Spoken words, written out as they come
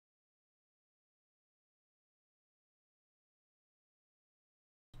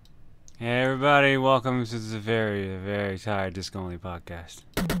Hey everybody, welcome to the very, very tired Disc Only podcast.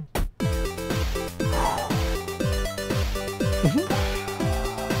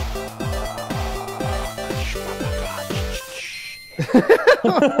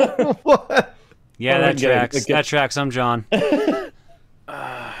 What? Yeah, that tracks. That tracks. I'm John.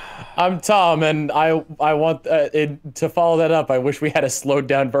 I'm Tom, and I want to follow that up. I wish we had a slowed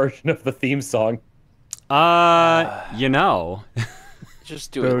down version of the theme song. You know.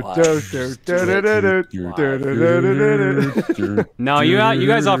 Just do it live. No, you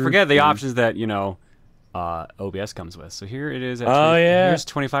guys all forget the options that, OBS comes with. So here it is. Here's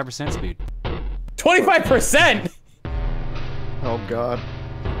 25% speed. 25%? Oh god.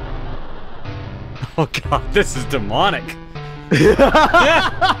 Oh god, this is demonic.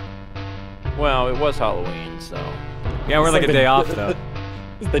 Well, it was Halloween, so. Yeah, we're like a day off though.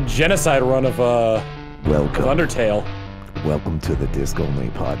 The genocide run of Undertale. Welcome to the Disc Only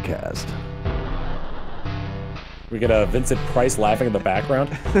podcast. We get a Vincent Price laughing in the background.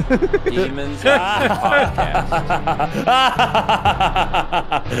 Demons podcast.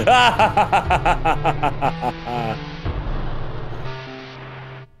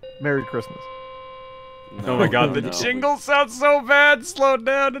 Merry Christmas. Oh my god, the jingle sounds so bad. Slowed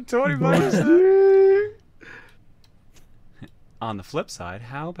down to 25%. On the flip side,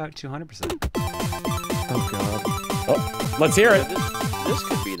 how about 200%? Oh god. Oh, let's hear it. This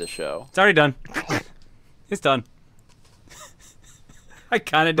could be the show. It's already done. It's done. I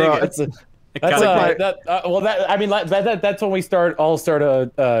kind of dig it. That's when we all start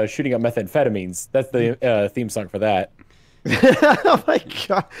shooting up methamphetamines. That's the theme song for that. Oh my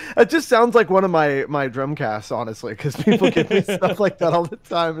god. It just sounds like one of my drum casts, honestly, because people give me stuff like that all the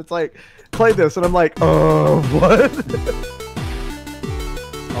time. It's like, play this, and I'm like, oh, what?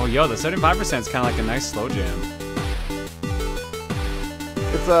 Oh, yo, the 75% is kind of like a nice slow jam.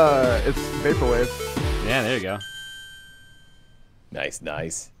 It's vaporwave. Yeah, there you go. Nice.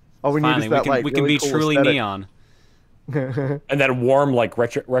 Oh, we Finally, need that we can really be cool truly aesthetic. neon. And that warm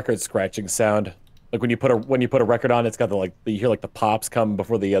record scratching sound. Like when you put a record on, it's got you hear the pops come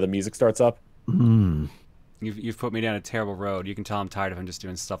before the music starts up. Mm. You've put me down a terrible road. You can tell I'm tired of him just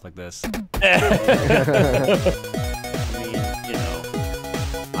doing stuff like this. I mean,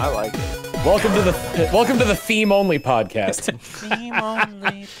 I like it. Welcome to the theme only podcast. Theme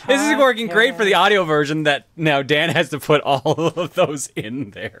only. This is working great for the audio version that now Dan has to put all of those in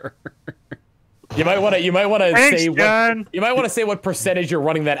there. You might want to say what percentage you're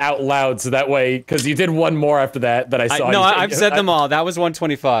running that out loud, so that way, because you did one more after that I saw. I've said them all. That was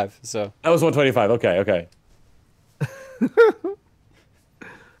 125. So that was 125. Okay.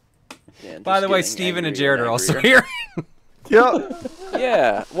 By the way, Steven and Jared are also here. Yep.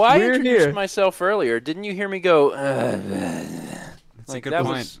 Yeah. Well, I We're introduced here. myself earlier. Didn't you hear me go? That's a good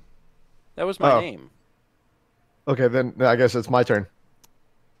point. That was my name. Okay, then I guess it's my turn.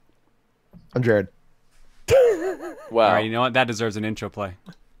 I'm Jared. Wow. All right, you know what? That deserves an intro play.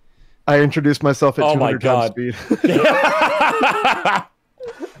 I introduced myself at 200 times speed.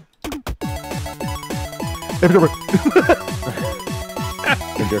 That's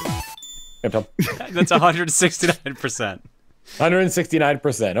 169%.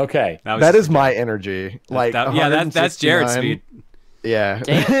 169%. Okay. That is my energy. That's Jared's speed. Yeah.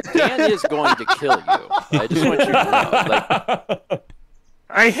 Dan is going to kill you. I just want you to know.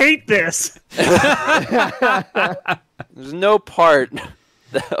 I hate this. There's no part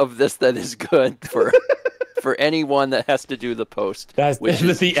of this that is good for anyone that has to do the post. That's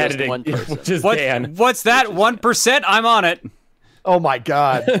the editing. One person. Which is Dan. What's that? 1%? I'm on it. Oh my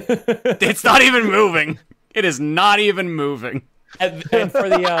god. It's not even moving. It is not even moving. And for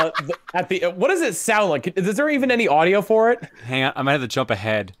what does it sound like? Is there even any audio for it? Hang on, I might have to jump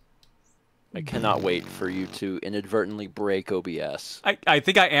ahead. I cannot wait for you to inadvertently break OBS. I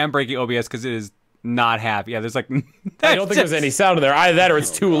think I am breaking OBS because it is not happy. Yeah, there's like. I don't think there's any sound in there. Either that or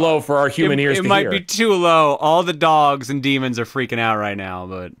it's too low for our human ears to hear. It might be too low. All the dogs and demons are freaking out right now,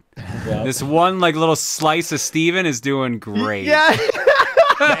 but this one little slice of Steven is doing great. Yeah.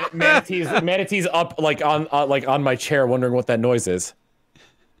 Manatee's up on my chair, wondering what that noise is.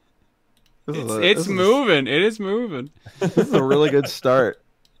 It's moving. It is moving. This is a really good start.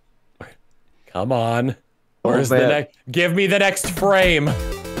 Come on. Where's the next? Give me the next frame.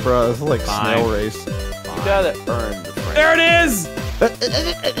 Bro, this is like snail race. You gotta earn the frame. There it is. You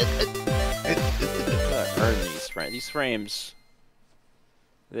gotta earn these frames. These frames,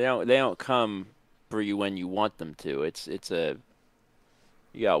 they don't come for you when you want them to. It's a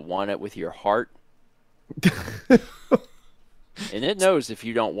you gotta want it with your heart. And it knows if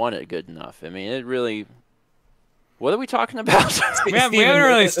you don't want it good enough. I mean, it really What are we talking about? We haven't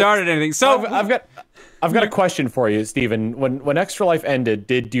really started anything. So I've got a question for you, Steven. When Extra Life ended,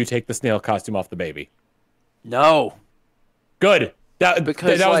 did you take the snail costume off the baby? No. Good.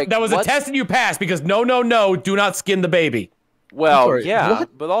 Because that was a test and you passed because no, do not skin the baby. Well, sorry, yeah,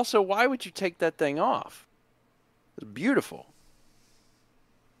 what? but also, why would you take that thing off? It's beautiful.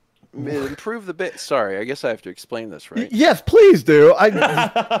 Improve the bit. Sorry, I guess I have to explain this, right? Yes, please do. I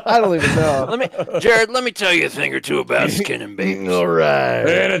don't even know. Jared, let me tell you a thing or two about skinning babies. All right.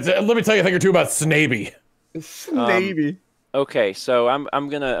 And let me tell you a thing or two about Snaby. Snaby. Okay, so I'm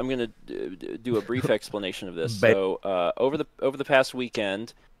gonna do a brief explanation of this. So over the past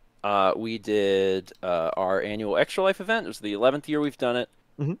weekend, we did our annual Extra Life event. It was the 11th year we've done it.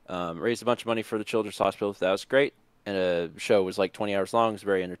 Raised a bunch of money for the Children's Hospital. That was great. And the show was like 20 hours long. It was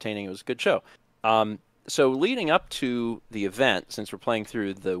very entertaining. It was a good show. So leading up to the event, since we're playing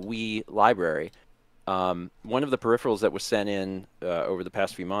through the Wii library, one of the peripherals that was sent in over the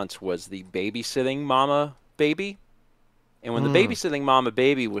past few months was the babysitting mama baby. And when the babysitting mama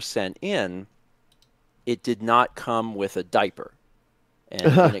baby was sent in, it did not come with a diaper.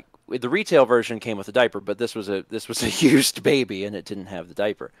 And the retail version came with a diaper, but this was a used baby, and it didn't have the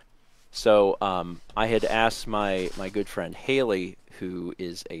diaper. So I had asked my good friend Haley, who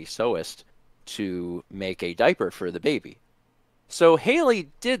is a sewist, to make a diaper for the baby. So Haley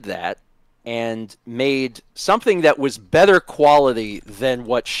did that and made something that was better quality than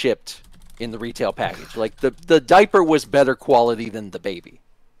what shipped in the retail package. Like the diaper was better quality than the baby.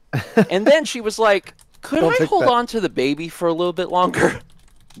 And then she was like, could I hold on to the baby for a little bit longer?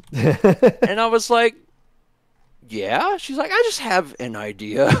 And I was like, yeah. She's like, I just have an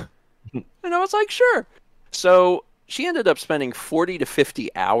idea. And I was like, sure. So she ended up spending 40 to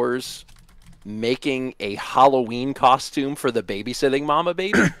 50 hours making a Halloween costume for the babysitting mama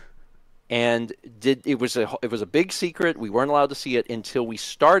baby. And it was a big secret. We weren't allowed to see it until we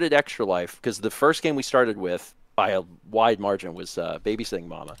started Extra Life, because the first game we started with by a wide margin was Babysitting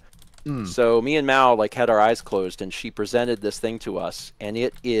Mama. So me and Mao had our eyes closed, and she presented this thing to us, and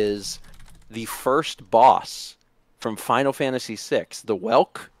it is the first boss from Final Fantasy VI, the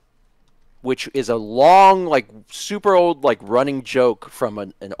Welk, which is a long, super old, running joke from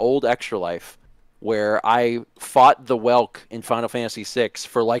an old Extra Life, where I fought the Welk in Final Fantasy VI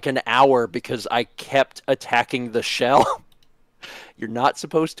for an hour because I kept attacking the shell. You're not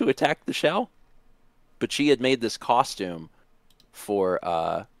supposed to attack the shell, but she had made this costume for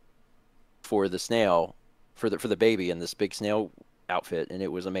the snail, for the baby, in this big snail outfit, and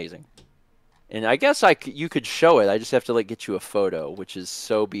it was amazing. And I guess you could show it. I just have to get you a photo, which is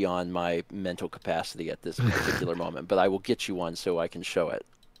so beyond my mental capacity at this particular moment. But I will get you one so I can show it.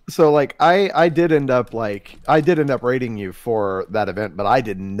 So I did end up rating you for that event, but I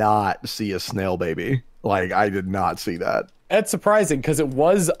did not see a snail baby. I did not see that. It's surprising because it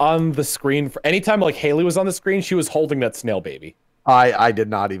was on the screen. Anytime Haley was on the screen, she was holding that snail baby. I did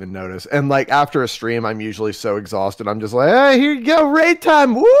not even notice. And after a stream, I'm usually so exhausted. I'm just like, hey, here you go, raid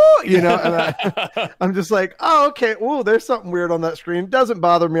time, woo, And I'm just like, oh, okay, woo, there's something weird on that screen. Doesn't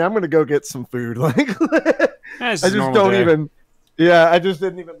bother me. I'm gonna go get some food. I just don't even. Yeah, I just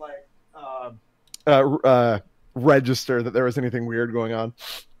didn't even register that there was anything weird going on.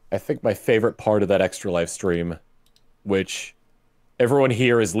 I think my favorite part of that Extra Life stream, which everyone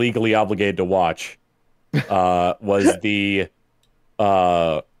here is legally obligated to watch, was the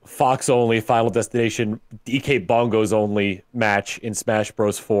Fawkes only Final Destination DK Bongos only match in Smash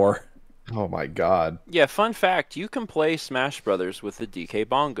Bros. 4. Oh my god. Yeah, fun fact, you can play Smash Brothers with the DK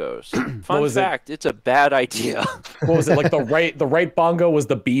Bongos. Fun fact, it's a bad idea. What was it? The right bongo was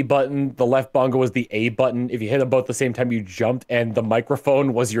the B button, the left bongo was the A button. If you hit them both at the same time, you jumped, and the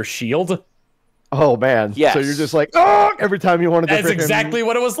microphone was your shield. Oh man. Yes. So you're just oh, every time you wanted to. That's exactly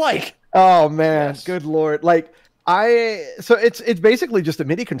what it was like. Oh man, Yes. Good lord. So it's basically just a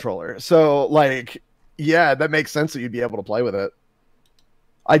MIDI controller. So yeah, that makes sense that you'd be able to play with it.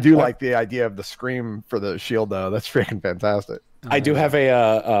 I do like the idea of the scream for the shield though. That's freaking fantastic. I do have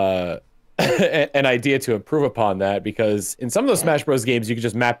an idea to improve upon that, because in some of those Smash Bros games you can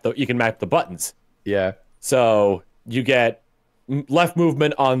just map the buttons. Yeah. So you get left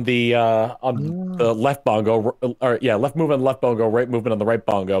movement on the left bongo, or left movement on the left bongo, right movement on the right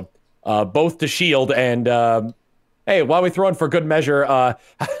bongo, both to shield. And hey, while we throw in for good measure, how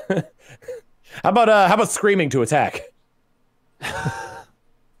about screaming to attack?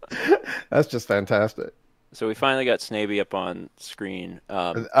 That's just fantastic. So we finally got Snaby up on screen.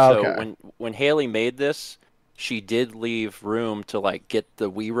 Okay. So when Haley made this, she did leave room to get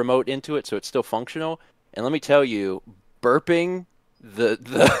the Wii remote into it, so it's still functional. And let me tell you, burping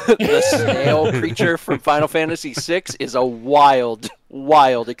the snail creature from Final Fantasy VI is a wild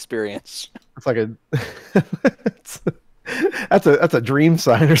experience. It's like that's a dream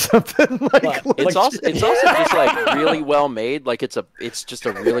sign or something. It's also just like really well made. Like it's just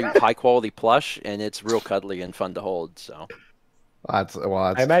a really high quality plush, and it's real cuddly and fun to hold. So I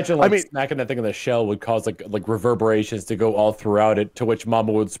imagine smacking that thing in the shell would cause like reverberations to go all throughout it. To which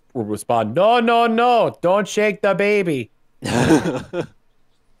Mama would respond, "No, don't shake the baby." I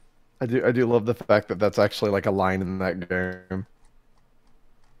do love the fact that that's actually like a line in that game.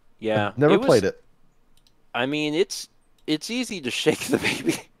 Yeah, never played it. I mean, it's easy to shake the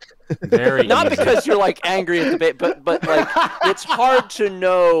baby. Very not easy. Because you're like angry at the baby, but like it's hard to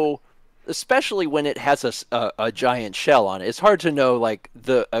know, especially when it has a giant shell on it. It's hard to know like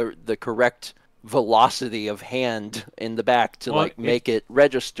the correct velocity of hand in the back to make it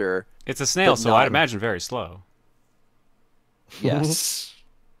register. It's a snail, so I'd imagine very slow. Yes,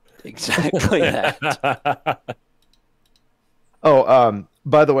 exactly that. Oh,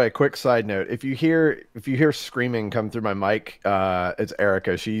 by the way, quick side note: if you hear screaming come through my mic, it's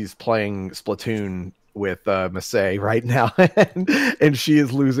Erica. She's playing Splatoon with Massey right now, and she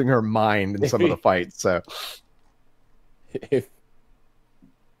is losing her mind in some of the fights. So,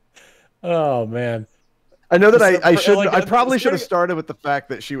 oh man. I know that I probably should have started with the fact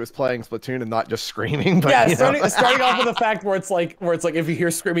that she was playing Splatoon and not just screaming. But yeah, starting off with the fact where it's like if you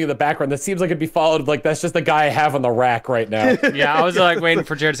hear screaming in the background, that seems like it'd be followed like that's just the guy I have on the rack right now. Yeah, I was like waiting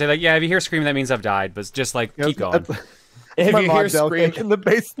for Jared to say like, yeah, if you hear screaming, that means I've died. But just like keep going. If you hear screaming in the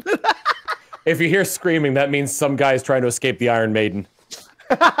basement, if you hear screaming, that means some guy is trying to escape the Iron Maiden.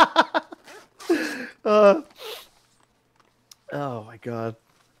 Oh my god.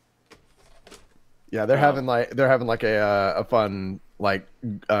 Yeah, they're having like a fun like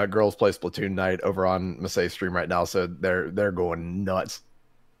girls play Splatoon night over on Massey's stream right now, so they're going nuts.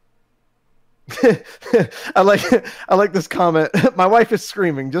 I like this comment. My wife is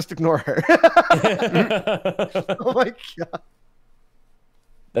screaming. Just ignore her. Oh my god.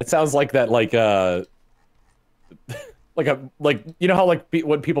 That sounds like that like you know how like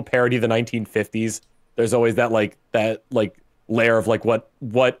when people parody the 1950s, there's always that layer of like what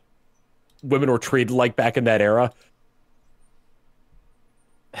women were treated like back in that era.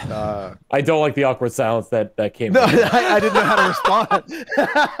 I don't like the awkward silence that came. No, I didn't know how to respond.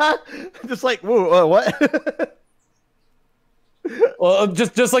 Just like, whoa, what? Well,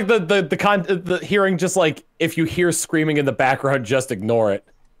 just like the hearing, just like if you hear screaming in the background, just ignore it.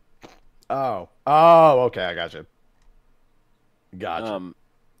 Oh, okay, I gotcha.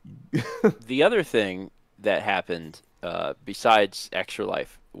 The other thing that happened besides Extra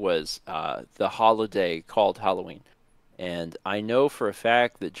Life was the holiday called Halloween, and I know for a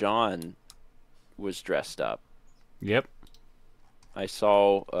fact that John was dressed up. Yep. I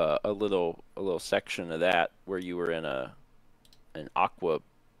saw a little section of that where you were in an aqua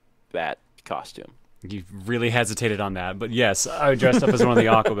bat costume. You really hesitated on that, but yes, I dressed up as one of the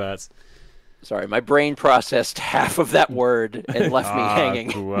Aquabats. Sorry, my brain processed half of that word and left me hanging.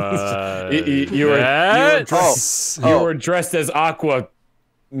 You were dressed as Aqua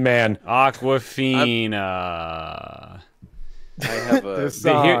Man. Aquafina. I have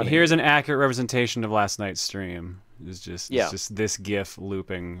a... Here's an accurate representation of last night's stream. It's just this GIF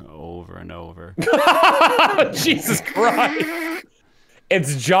looping over and over. Jesus Christ!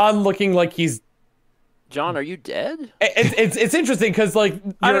 It's John looking like he's... John, are you dead? It's interesting because like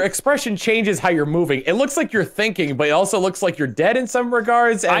your expression changes how you're moving. It looks like you're thinking, but it also looks like you're dead in some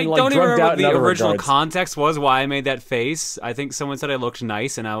regards. And, I don't even remember what the original regards. context was why I made that face. I think someone said I looked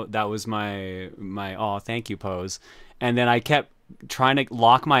nice, and that was my oh thank you pose. And then I kept trying to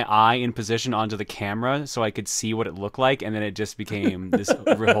lock my eye in position onto the camera so I could see what it looked like, and then it just became this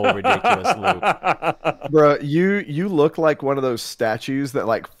whole ridiculous loop. Bro, you look like one of those statues that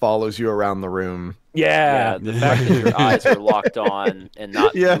like follows you around the room. Yeah, the fact that your eyes are locked on and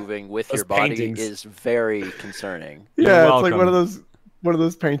not moving with those your body paintings. is very concerning. Yeah, You're it's like welcome. one of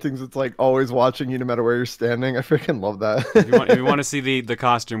those paintings that's like always watching you no matter where you're standing. I freaking love that. If you want to see the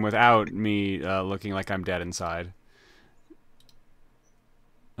costume without me looking like I'm dead inside.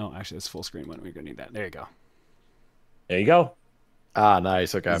 Oh, actually, it's full screen. When we're gonna need that. There you go. There you go. Ah,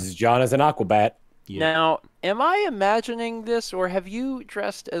 nice. Okay. This is John as an Aquabat. Yeah. Now, am I imagining this, or have you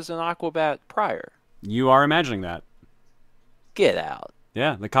dressed as an Aquabat prior? You are imagining that. Get out.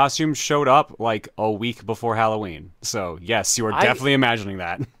 Yeah, the costume showed up like a week before Halloween. So, yes, you are definitely imagining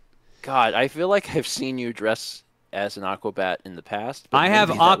that. God, I feel like I've seen you dress as an Aquabat in the past. I have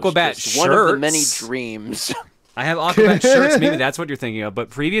maybe that was Aquabat just one of the many shirts. dreams. I have Aquabat shirts. Maybe that's what you're thinking of. But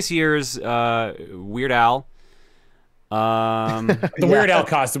previous years, Weird Al The Weird Al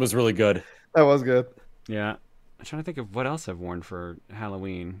costume was really good. That was good. Yeah. I'm trying to think of what else I've worn for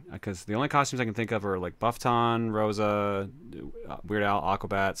Halloween, because the only costumes I can think of are like Buffton, Rosa, Weird Al,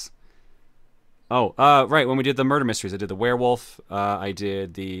 Aquabats. Oh, right, when we did the murder mysteries, I did the werewolf, I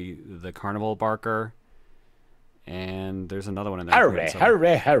did the carnival barker, and there's another one in there.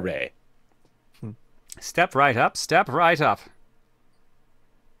 Hooray. Step right up, step right up.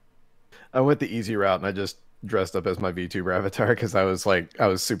 I went the easy route and I just dressed up as my VTuber avatar because I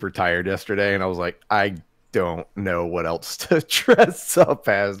was super tired yesterday and I was like, I don't know what else to dress up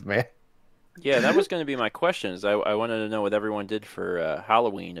as, man. Yeah, that was going to be my question. I wanted to know what everyone did for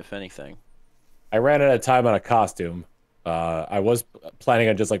Halloween, if anything. I ran out of time on a costume. I was planning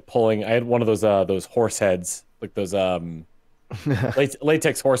on just like pulling. I had one of those horse heads, like those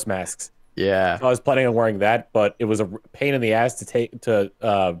latex horse masks. Yeah. So I was planning on wearing that, but it was a pain in the ass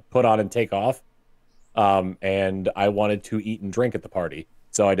to put on and take off. And I wanted to eat and drink at the party,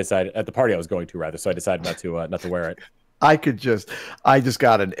 so I decided at the party I was going to rather. So I decided not to wear it. I just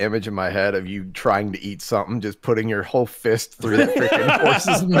got an image in my head of you trying to eat something, just putting your whole fist through that freaking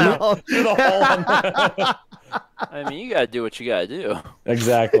horse's mouth. Through the hole. I mean, you gotta do what you gotta do.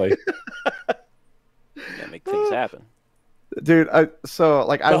 Exactly. You gotta make things happen. Dude,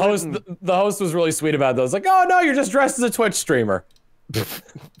 the host was really sweet about those. Like, oh no, you're just dressed as a Twitch streamer.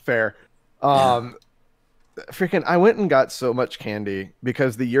 Fair. Freaking, I went and got so much candy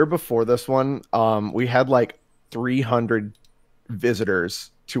because the year before this one, we had like 300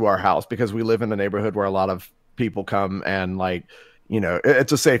 visitors to our house because we live in a neighborhood where a lot of people come and like, you know,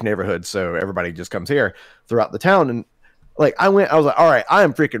 it's a safe neighborhood. So everybody just comes here throughout the town. And like, I was like, all right, I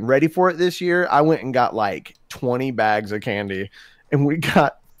am freaking ready for it this year. I went and got like 20 bags of candy and we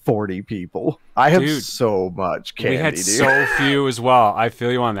got 40 people. I have so much candy. We had so few as well. I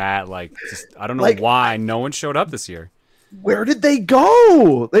feel you on that. Like, I don't know why no one showed up this year. Where did they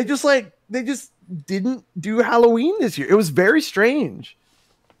go? They just didn't do Halloween this year. It was very strange.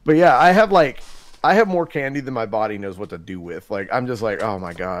 But yeah, I have more candy than my body knows what to do with. Like, I'm just like, oh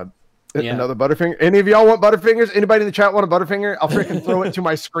my God. Yeah. Another Butterfinger. Any of y'all want Butterfingers? Anybody in the chat want a Butterfinger? I'll freaking throw it to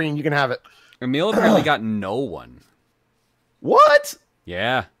my screen. You can have it. Emil apparently got no one. What?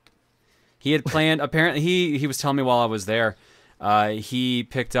 Yeah. He had planned, apparently, he was telling me while I was there, he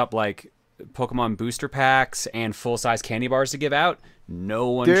picked up like Pokemon booster packs and full-size candy bars to give out. No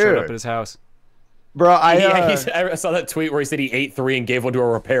one showed up at his house. Bro, I saw that tweet where he said he ate 3 and gave one to a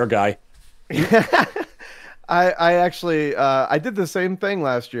repair guy. I actually I did the same thing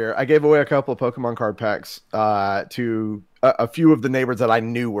last year. I gave away a couple of Pokemon card packs to a few of the neighbors that I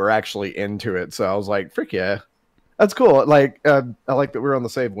knew were actually into it. So I was like, frick yeah. That's cool. Like I like that we're on the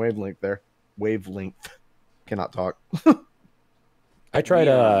same wavelength there. Wavelength. Cannot talk.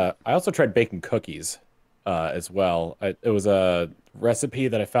 I also tried baking cookies as well. It was a recipe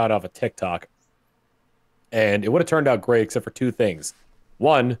that I found off of TikTok. And it would have turned out great except for 2 things.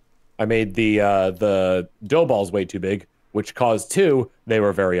 One, I made the dough balls way too big, which caused 2, they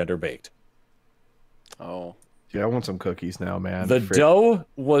were very underbaked. Oh. Dude, I want some cookies now, man. The dough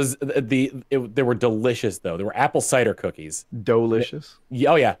was they were delicious though. They were apple cider cookies. Delicious.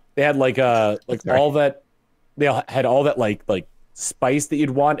 Oh yeah, they had like all that. They had all that like spice that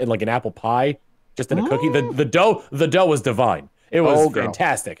you'd want in like an apple pie, just in a cookie. The dough was divine. It was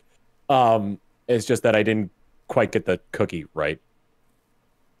fantastic. It's just that I didn't quite get the cookie right.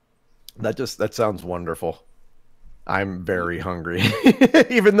 That sounds wonderful. I'm very hungry.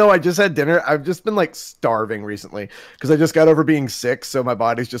 Even though I just had dinner, I've just been like starving recently because I just got over being sick. So my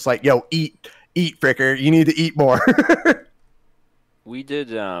body's just like, yo, eat, fricker. You need to eat more. We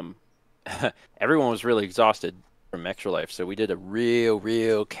did, everyone was really exhausted from Extra Life. So we did a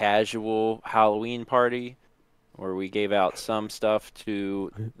real casual Halloween party where we gave out some stuff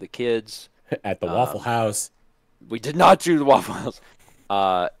to the kids. At the Waffle House. We did not do the Waffle House.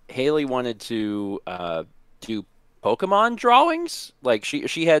 Haley wanted to do Pokemon drawings. Like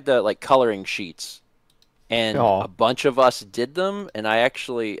she had the like coloring sheets, and a bunch of us did them. And I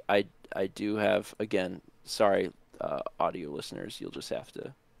do have, again, sorry, audio listeners, you'll just have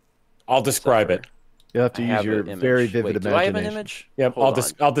to. I'll describe it. You'll have to use your very vivid imagination. Do I have an image? Yep,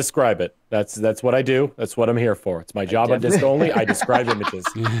 I'll describe it. That's what I do. That's what I'm here for. It's my job on Disc Only. I describe images.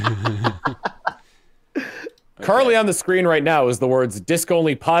 Currently on the screen right now is the words Disc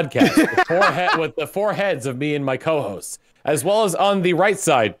Only Podcast with the 4 heads of me and my co-hosts. As well as on the right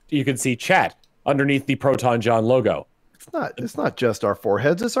side, you can see chat underneath the Proton John logo. It's not just our 4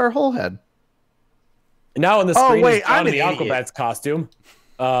 heads, it's our whole head. Now on the screen is John in the Aquabats costume.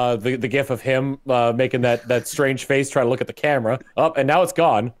 The gif of him making that strange face trying to look at the camera. And now it's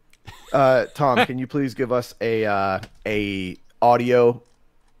gone. Tom, can you please give us a audio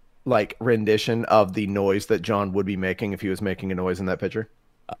like rendition of the noise that John would be making if he was making a noise in that picture?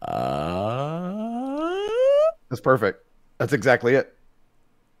 That's perfect. That's exactly it.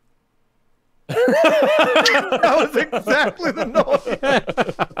 That was exactly the noise.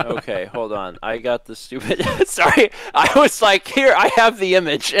 Okay, hold on. I got the stupid. Sorry, I was like, here, I have the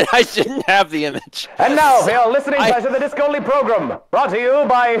image, and I didn't have the image. And now for your listening pleasure, the Disc Only program, brought to you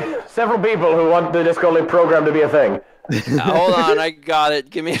by several people who want the Disc Only program to be a thing. Hold on, I got it.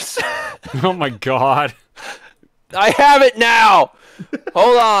 Give me a sec. Oh my god. I have it now.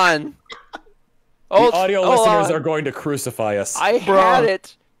 Hold on. The audio listeners are going to crucify us. I had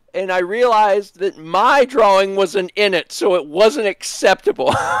it, and I realized that my drawing wasn't in it, so it wasn't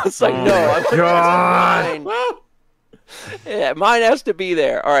acceptable. It's like, no, I'm mine. Yeah, mine has to be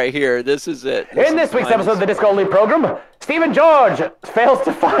there. All right, here, this is it. In this week's episode of the Disc Only program, Stephen George fails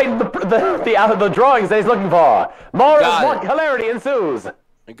to find the drawings that he's looking for. More hilarity ensues.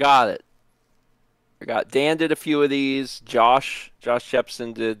 I got it. Dan did a few of these. Josh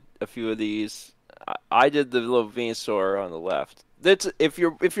Shepson did a few of these. I did the little Venusaur on the left. That's if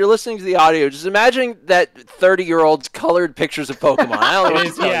you're listening to the audio, just imagine that 30-year-old's colored pictures of Pokemon. I don't know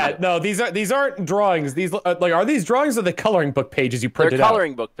what to tell you. No, these aren't drawings. These are these drawings or the coloring book pages you printed They're out?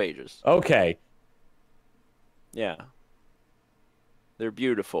 coloring book pages. Okay. Yeah. They're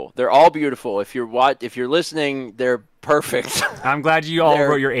beautiful. They're all beautiful. If you're listening, they're perfect. I'm glad you all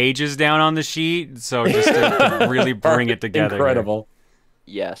wrote your ages down on the sheet, so just to really bring it together. Incredible.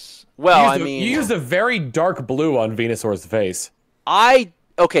 Yes. Well, you used a very dark blue on Venusaur's face.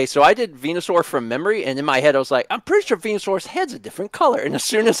 Okay, so I did Venusaur from memory, and in my head I was like, I'm pretty sure Venusaur's head's a different color. And as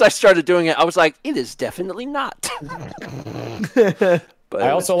soon as I started doing it, I was like, it is definitely not. But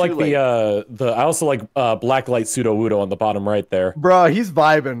I also like Blacklight Sudowoodo on the bottom right there. Bro, he's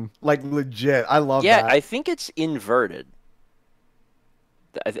vibing like legit. I love that. Yeah, I think it's inverted.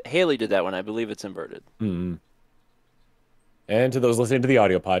 Haley did that one. I believe it's inverted. Mm-hmm. And to those listening to the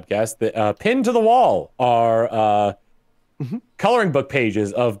audio podcast, pinned to the wall are coloring book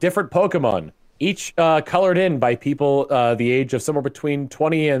pages of different Pokemon, each colored in by people the age of somewhere between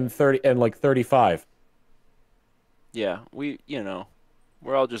 20 and 30 and like 35. Yeah, we're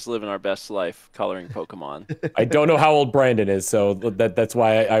all just living our best life coloring Pokemon. I don't know how old Brandon is, so that's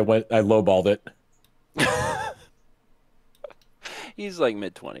why I lowballed it. He's like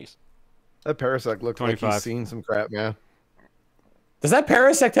mid-20s. That Parasect looks 25. like he's seen some crap, man. Does that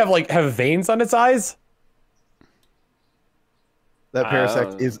Parasect have veins on its eyes? That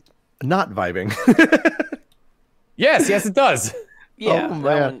Parasect is not vibing. Yes, it does. Yeah, oh,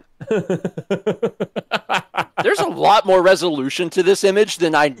 man. There's a lot more resolution to this image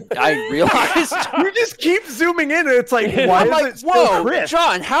than I realized. You just keep zooming in, and it's like, why is it still whoa, crisp?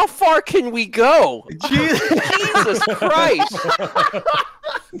 John, how far can we go? Jesus Christ!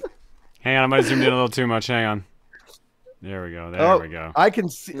 Hang on, I might have zoomed in a little too much. Hang on. There we go. There we go. I can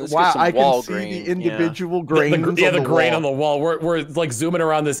see. I can see the individual grains. The grain wall. on the wall. We're like zooming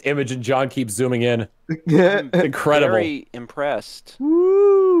around this image, and John keeps zooming in. Incredible. Very impressed.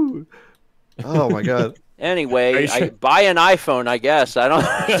 Woo! Oh my god. Anyway, I buy an iPhone, I guess. I don't.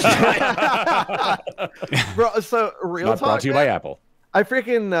 Bro, so real Not talk. brought to you by Apple. I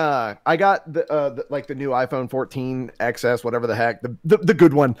freaking I got the new iPhone 14 XS, whatever the heck, the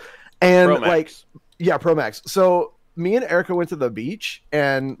good one, and Pro Max. Pro Max. So me and Erica went to the beach,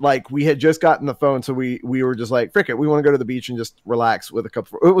 and like we had just gotten the phone, so we were just like, frick it, we want to go to the beach and just relax with a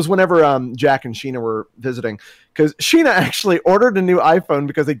couple. It was whenever Jack and Sheena were visiting, because Sheena actually ordered a new iPhone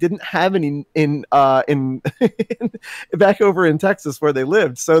because they didn't have any in back over in Texas where they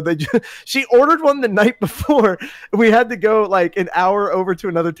lived. So she ordered one the night before. We had to go like an hour over to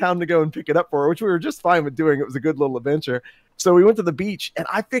another town to go and pick it up for her, which we were just fine with doing. It was a good little adventure. So we went to the beach, and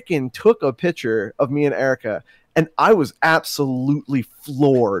I freaking took a picture of me and Erica. And I was absolutely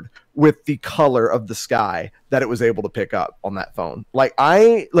floored with the color of the sky that it was able to pick up on that phone.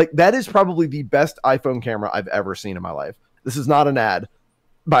 That is probably the best iPhone camera I've ever seen in my life. This is not an ad,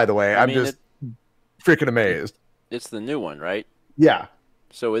 by the way. I'm just freaking amazed. It's the new one, right? Yeah.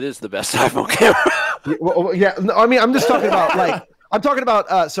 So it is the best iPhone camera. Yeah. No, I mean, I'm just talking about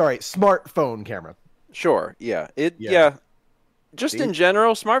smartphone camera. Sure. Yeah. Yeah. Just in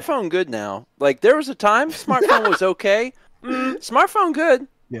general, smartphone good now. Like, there was a time smartphone was okay. Smartphone good.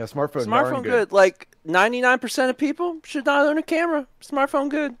 Yeah, smartphone good. Like, 99% of people should not own a camera. Smartphone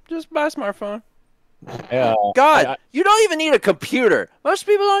good. Just buy a smartphone. Yeah. God, you don't even need a computer. Most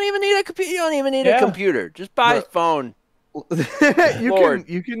people don't even need a computer. You don't even need a computer. Just buy a phone.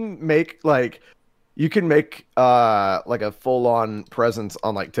 You can make like You can make like a full-on presence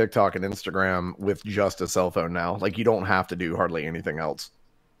on like TikTok and Instagram with just a cell phone now. Like you don't have to do hardly anything else.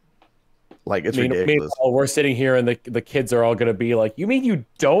 Like it's ridiculous. Meanwhile, we're sitting here and the kids are all going to be like, "You mean you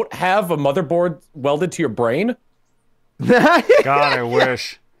don't have a motherboard welded to your brain?" God, I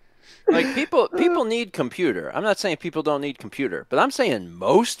wish. Like people need computer. I'm not saying people don't need computer, but I'm saying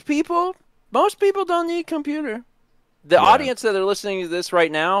most people don't need computer. The audience that are listening to this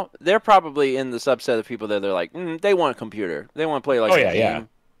right now, they're probably in the subset of people that they're like, they want a computer. They want to play like a game.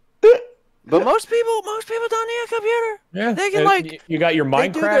 But most people don't need a computer. Yeah, they can like. You got your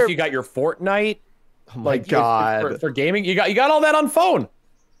Minecraft, you got your Fortnite. Oh my God! For gaming, you got all that on phone.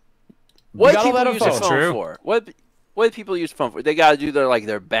 What do people use a phone for? What do people use phone for? They got to do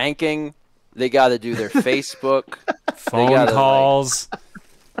their banking. They got to do their Facebook. Phone calls.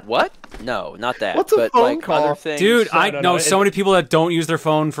 What? No, not that. What's a phone call? Other things. Dude, I know so many people that don't use their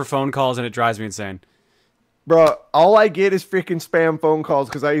phone for phone calls, and it drives me insane. Bro, all I get is freaking spam phone calls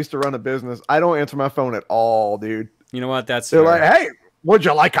because I used to run a business. I don't answer my phone at all, dude. You know what? They're like, hey, would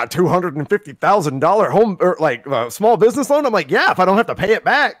you like a $250,000 home or like small business loan? I'm like, yeah, if I don't have to pay it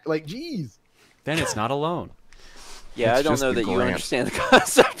back. Like, geez. Then it's not a loan. Yeah, I don't know that you understand the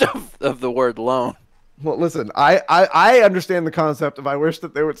concept of the word loan. Well, listen, I understand the concept of I wish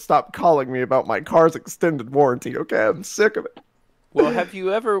that they would stop calling me about my car's extended warranty, okay? I'm sick of it. Well, have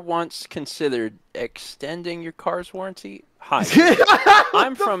you ever once considered extending your car's warranty? Hi,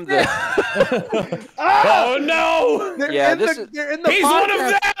 I'm from the... Oh, no! They're in the He's podcast. one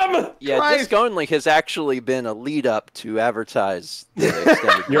of them! Yeah, Christ. Disc Only has actually been a lead-up to advertise the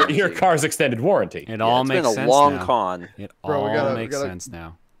extended warranty. Your car's extended warranty. It all makes sense now. It's been a long con. It Bro, all makes sense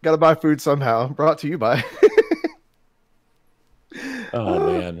now. Gotta buy food somehow. Brought to you by...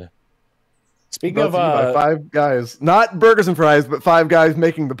 Oh, man. Speaking Brought of... to you by Five Guys. Not burgers and fries, but Five Guys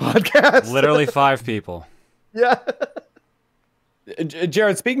making the podcast. Literally 5 people. Yeah.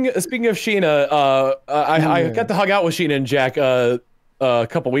 Jared, speaking of Sheena, I got to hang out with Sheena and Jack a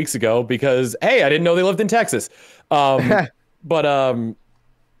couple weeks ago because, hey, I didn't know they lived in Texas. But I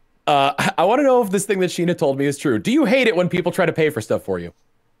want to know if this thing that Sheena told me is true. Do you hate it when people try to pay for stuff for you?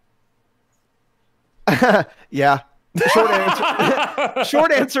 Yeah.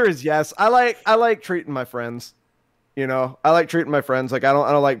 Short answer is yes. I like treating my friends. You know, I like treating my friends. Like I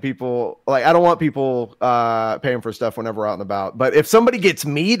don't like people. Like I don't want people paying for stuff whenever we're out and about. But if somebody gets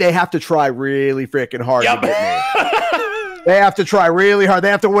me, they have to try really freaking hard to get me. They have to try really hard. They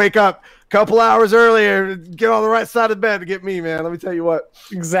have to wake up a couple hours earlier, get on the right side of the bed to get me, man. Let me tell you what.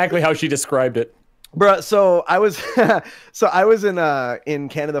 Exactly how she described it. Bro, so I was in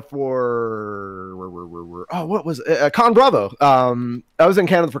Canada for what was it? Con Bravo. I was in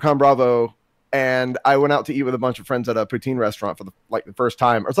Canada for Con Bravo, and I went out to eat with a bunch of friends at a poutine restaurant for the first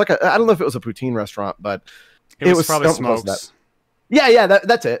time. Or it's like I don't know if it was a poutine restaurant, but it was probably Smokes. Yeah,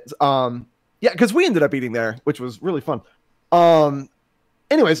 that's it. Yeah, because we ended up eating there, which was really fun.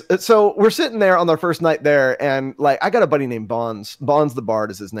 Anyways, so we're sitting there on our first night there, and like I got a buddy named Bonds. Bonds the Bard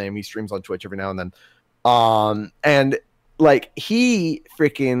is his name. He streams on Twitch every now and then. And like he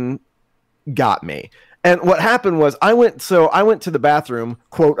freaking got me. And what happened was I went to the bathroom,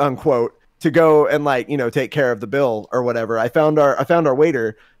 quote unquote, to go and like, you know, take care of the bill or whatever. I found our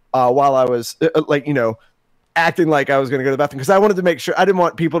waiter while I was acting like I was going to go to the bathroom because I wanted to make sure I didn't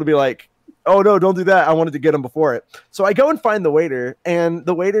want people to be like, oh no, don't do that. I wanted to get him before it. So I go and find the waiter, and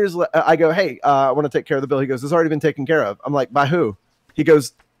the waiter's, I go, hey, I want to take care of the bill. He goes, it's already been taken care of. I'm like, by who? He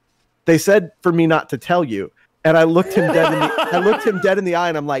goes, they said for me not to tell you. And I looked him dead in the eye,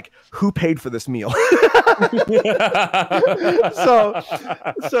 and I'm like, who paid for this meal? So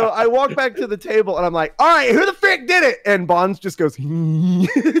I walk back to the table, and I'm like, all right, who the frick did it? And Bonds just goes,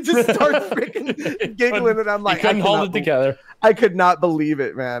 just starts freaking giggling, and I'm like, he couldn't hold it together. I could not believe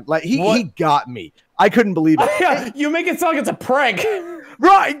it, man. Like he got me. I couldn't believe it. Yeah, you make it sound like it's a prank.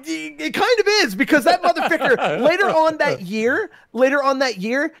 Right, it kind of is, because that motherfucker later on that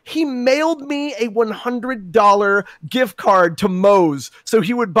year, he mailed me a $100 gift card to Moe's so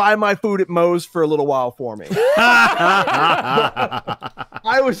he would buy my food at Moe's for a little while for me. I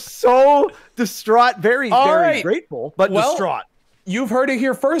was so distraught, very grateful, but distraught. You've heard it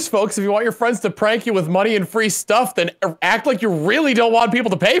here first, folks. If you want your friends to prank you with money and free stuff, then act like you really don't want people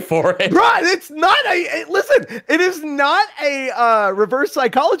to pay for it. Right, it's not listen, it is not a reverse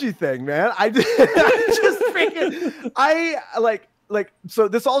psychology thing, man. I just freaking, so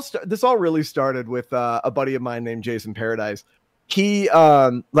this all really started with a buddy of mine named Jason Paradise. He,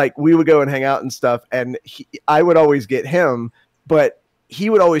 we would go and hang out and stuff, and I would always get him, but he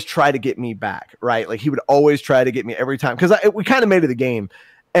would always try to get me back, right? Like he would always try to get me every time because we kind of made it a game,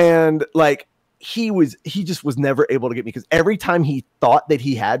 and like he just was never able to get me, because every time he thought that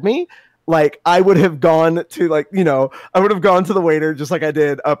he had me, like I would have gone to the waiter, just like I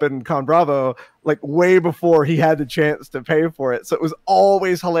did up in Con Bravo, like way before he had the chance to pay for it. So it was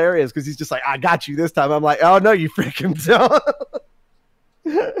always hilarious because he's just like, I got you this time. I'm like, oh no, you freaking don't.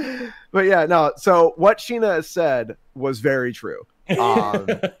 But yeah, no. So what Sheena said was very true. I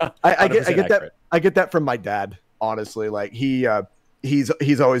get that from my dad. Honestly, like he's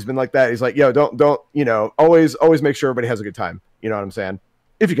always been like that. He's like, yo, don't always make sure everybody has a good time. You know what I'm saying?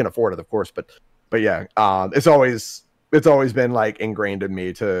 If you can afford it, of course. But yeah, it's always been like ingrained in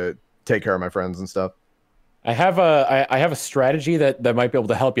me to take care of my friends and stuff. I have a strategy that might be able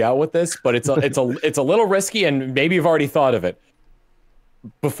to help you out with this, but it's a little risky, and maybe you've already thought of it.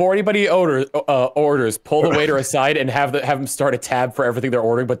 Before anybody orders, pull the waiter aside and have them start a tab for everything they're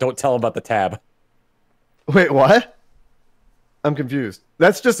ordering, but don't tell them about the tab. Wait, what? I'm confused.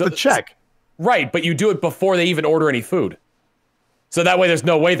 That's just the check. Right, but you do it before they even order any food. So that way there's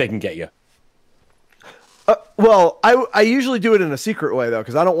no way they can get you. Well, I usually do it in a secret way, though,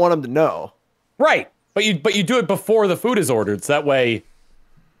 because I don't want them to know. Right, but you do it before the food is ordered, so that way...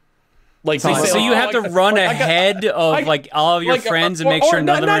 Like so you have to run ahead of like all of your friends and make sure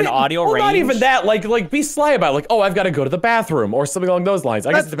none of them are in audio range? Not even that. Like be sly about it. Like, oh, I've got to go to the bathroom or something along those lines.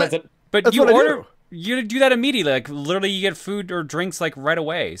 I guess it depends. But you do that immediately. Like literally, you get food or drinks like right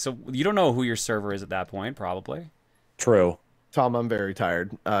away. So you don't know who your server is at that point, probably. True. Tom, I'm very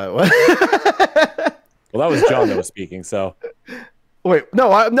tired. Well, that was John that was speaking. So. Wait,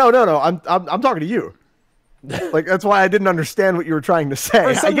 no. I'm talking to you. Like that's why I didn't understand what you were trying to say.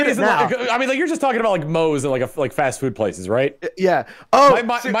 I get it now. I mean, like you're just talking about like Moe's and like fast food places, right? Yeah. Oh,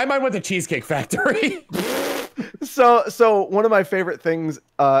 my mind went to Cheesecake Factory. So one of my favorite things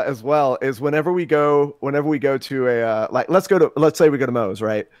as well is whenever we go to a let's say we go to Moe's,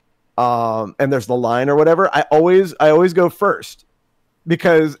 right? And there's the line or whatever. I always go first,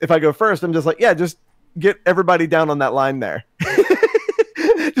 because if I go first, I'm just like, yeah, just get everybody down on that line there.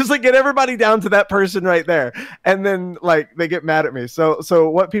 Just like get everybody down to that person right there, and then like they get mad at me. So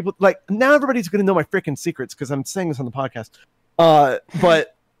what people like now, everybody's gonna know my freaking secrets because I'm saying this on the podcast.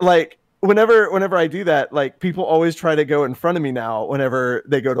 But like whenever I do that, like people always try to go in front of me now whenever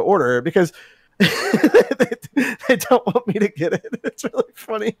they go to order, because they don't want me to get it. It's really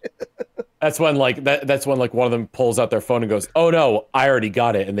funny. That's when that's when one of them pulls out their phone and goes, "Oh no, I already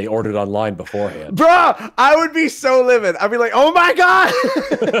got it," and they ordered online beforehand. Bruh, I would be so livid. I'd be like, "Oh my god!"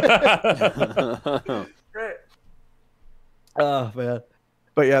 Great. Oh man,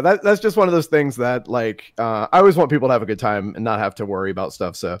 but yeah, that's just one of those things that like I always want people to have a good time and not have to worry about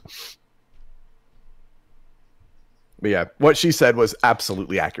stuff. So, but yeah, what she said was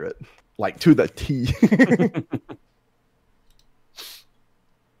absolutely accurate, like to the T.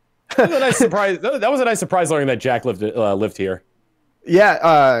 That was a nice surprise. That was a nice surprise learning that Jack lived here.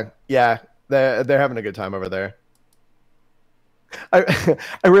 Yeah, they're having a good time over there. I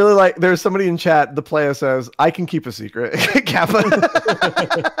really like. There's somebody in chat. The player says, "I can keep a secret." Kappa.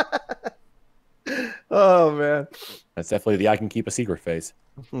 Oh man, that's definitely the "I can keep a secret" phase.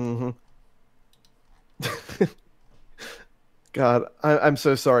 Mm-hmm. God, I'm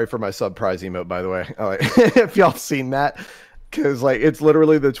so sorry for my surprise emote. By the way, if y'all seen that. Because like it's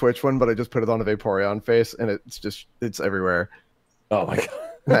literally the Twitch one, but I just put it on a Vaporeon face, and it's everywhere. Oh my god,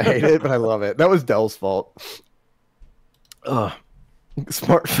 I hate it, but I love it. That was Dell's fault. Ugh.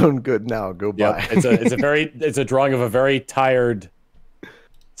 Smartphone good now. Go buy. It's a drawing of a very tired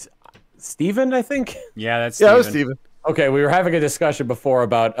Steven, I think. Yeah, that's Steven. Yeah, it was Steven. Okay, we were having a discussion before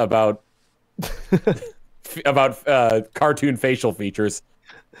about cartoon facial features.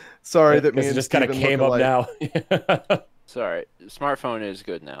 Sorry that me and it just kind of came up now. Sorry, smartphone is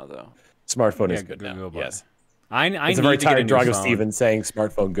good now, though. Smartphone is good now. Yes. It's a very tired drawing of Steven saying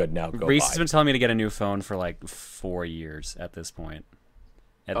smartphone good now. Go Reese buy. has been telling me to get a new phone for like 4 years at this point.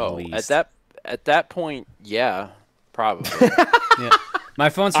 At least. At that point, yeah, probably. Yeah. My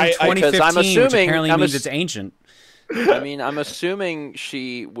phone's from 2015, which apparently means it's ancient. I mean, I'm assuming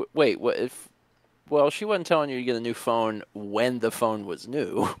she. Wait, what if? Well, she wasn't telling you to get a new phone when the phone was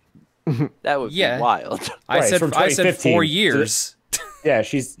new. That would be wild. I said 4 years. Yeah,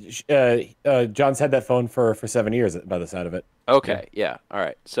 John's had that phone for 7 years by the side of it. Okay, yeah. All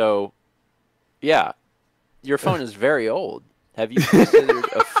right. So, yeah, your phone is very old. Have you considered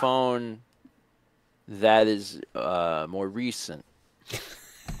a phone that is more recent?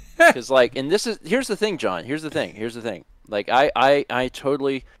 Because like, and here's the thing, John. Here's the thing. Like, I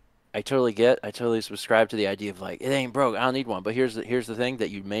totally subscribe to the idea of like, it ain't broke, I don't need one. But here's the thing that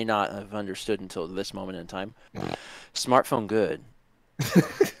you may not have understood until this moment in time. Smartphone good.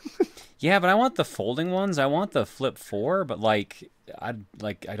 Yeah, but I want the folding ones. I want the Flip 4, but I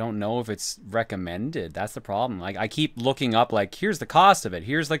don't know if it's recommended. That's the problem. Like I keep looking up like here's the cost of it.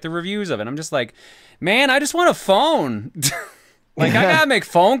 Here's like the reviews of it. I'm just like, man, I just want a phone. Like I gotta make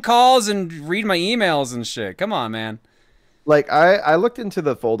phone calls and read my emails and shit. Come on, man. Like I looked into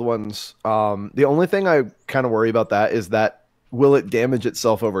the fold ones. The only thing I kind of worry about that is that will it damage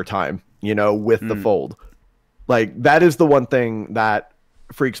itself over time, you know, with the fold. Like that is the one thing that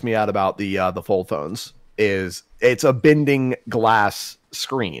freaks me out about the fold phones is it's a bending glass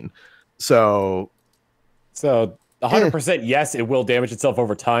screen. So 100% yes, it will damage itself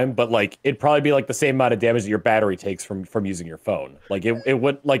over time, but like it'd probably be like the same amount of damage that your battery takes from using your phone. Like it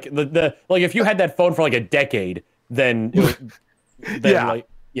would like the like if you had that phone for like a decade, then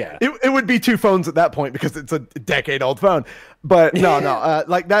it would be two phones at that point because it's a decade-old phone. But no,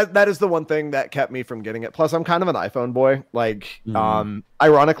 like that is the one thing that kept me from getting it. Plus, I'm kind of an iPhone boy. Like,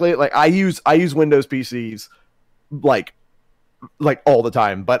 ironically, like I use Windows PCs like all the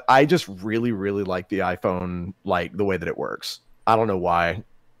time, but I just really, really like the iPhone, like the way that it works. I don't know why.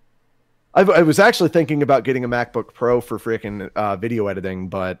 I was actually thinking about getting a MacBook Pro for freaking video editing,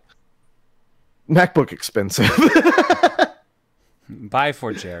 but MacBook expensive. Buy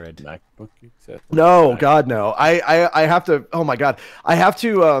for Jared. MacBook except no, God, no. I have to. Oh my God, I have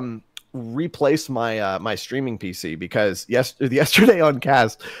to replace my my streaming PC because yesterday on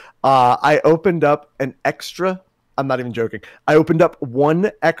Cast, I opened up an extra. I'm not even joking. I opened up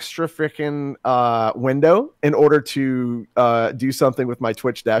one extra freaking window in order to do something with my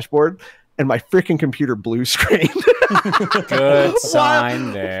Twitch dashboard, and my freaking computer blue screen. Good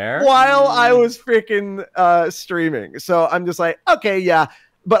sign there. While I was freaking streaming. So I'm just like, okay, yeah.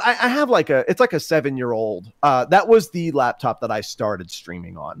 But I have it's like a 7-year-old. That was the laptop that I started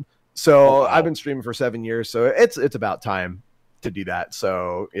streaming on. So I've been streaming for 7 years. So it's about time to do that.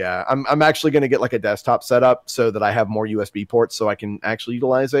 So yeah, I'm actually going to get like a desktop setup so that I have more USB ports so I can actually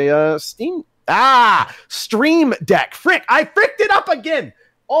utilize a Stream Deck. Frick, I fricked it up again.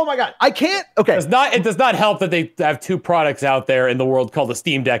 Oh my God, I can't. Okay, it does not help that they have two products out there in the world called a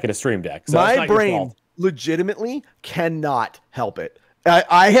Steam Deck and a Stream Deck. So my brain legitimately cannot help it.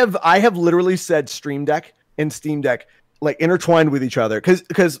 I have literally said Stream Deck and Steam Deck like intertwined with each other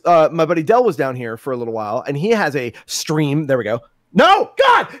because my buddy Dell was down here for a little while and he has a stream. There we go. No,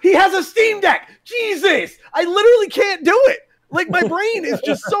 God, he has a Steam Deck. Jesus, I literally can't do it. Like my brain is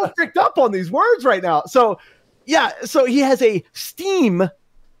just so fricked up on these words right now. So yeah, so he has a Steam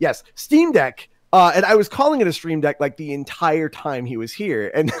Deck. And I was calling it a Stream Deck like the entire time he was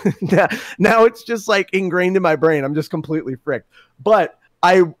here. And now it's just like ingrained in my brain. I'm just completely fricked. But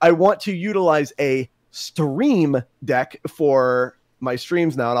I want to utilize a Stream Deck for my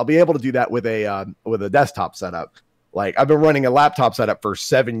streams now. And I'll be able to do that with a desktop setup. Like I've been running a laptop setup for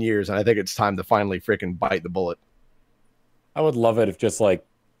 7 years. And I think it's time to finally freaking bite the bullet. I would love it if just like,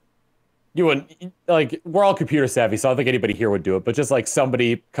 you wouldn't, like, we're all computer savvy, so I don't think anybody here would do it, but just like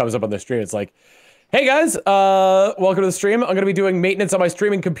somebody comes up on the stream, it's like, hey guys, welcome to the stream. I'm going to be doing maintenance on my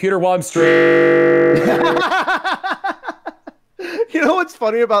streaming computer while I'm streaming. You know what's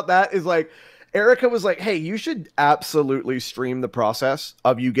funny about that is like, Erica was like, hey, you should absolutely stream the process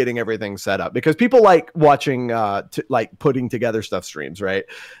of you getting everything set up because people like watching, like putting together stuff streams, right?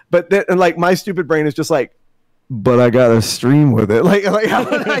 But then, and like my stupid brain is just like, but I gotta stream with it. Like how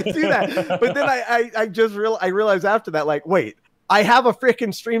would I do that? But then I realized after that, like, wait, I have a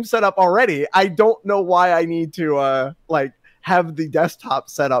freaking stream set up already. I don't know why I need to like have the desktop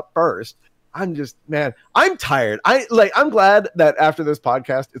set up first. I'm tired. I'm glad that after this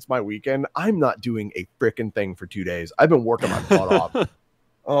podcast, it's my weekend. I'm not doing a freaking thing for 2 days. I've been working my butt off.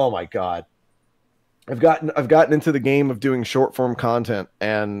 Oh my God. I've gotten into the game of doing short form content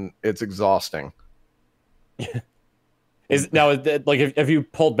and it's exhausting. Have you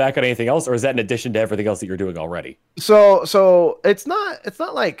pulled back on anything else, or is that in addition to everything else that you're doing already? So it's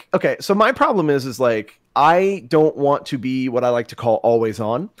not like, okay, so my problem is like I don't want to be what I like to call always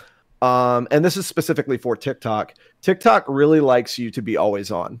on. And this is specifically for TikTok. TikTok really likes you to be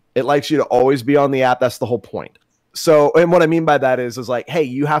always on. It likes you to always be on the app. That's the whole point. So, and what I mean by that is like, hey,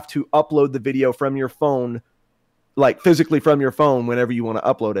 you have to upload the video from your phone, like physically from your phone whenever you want to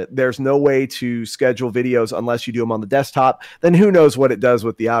upload it. There's no way to schedule videos unless you do them on the desktop. Then who knows what it does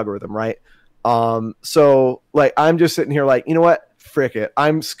with the algorithm, right? So like I'm just sitting here like, you know what? Frick it.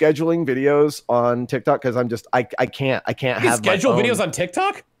 I'm scheduling videos on TikTok because I can't You have schedule videos on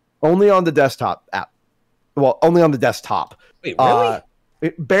TikTok? Only on the desktop app. Well, only on the desktop. Wait, really?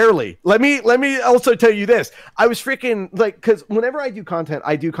 Barely. Let me also tell you this. I was freaking like, because whenever I do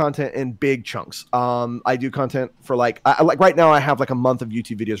content in big chunks. I do content for like right now I have like a month of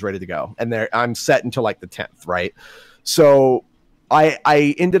YouTube videos ready to go, and I'm set until like the 10th, right? So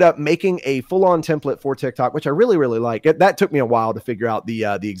I ended up making a full-on template for TikTok, which I really, really like. That took me a while to figure out the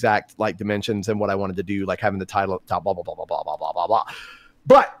exact like dimensions and what I wanted to do, like having the title at the top, blah, blah, blah, blah, blah, blah, blah, blah, blah.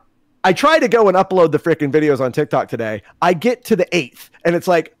 But I try to go and upload the freaking videos on TikTok today. I get to the 8th and it's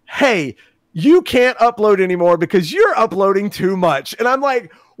like, hey, you can't upload anymore because you're uploading too much. And I'm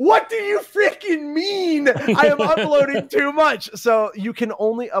like, what do you freaking mean? I am uploading too much. So you can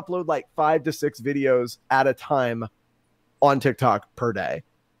only upload like 5 to 6 videos at a time on TikTok per day.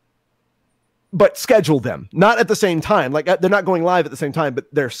 But schedule them, not at the same time. Like they're not going live at the same time, but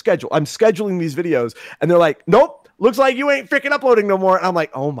they're scheduled. I'm scheduling these videos and they're like, nope. Looks like you ain't freaking uploading no more. And I'm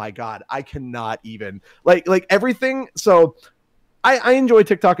like, oh my God, I cannot even like everything. So I enjoy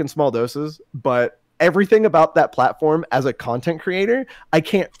TikTok in small doses, but everything about that platform as a content creator, I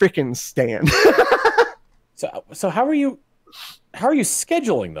can't freaking stand. So how are you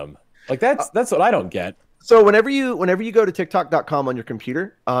scheduling them? Like that's what I don't get. So whenever you go to TikTok.com on your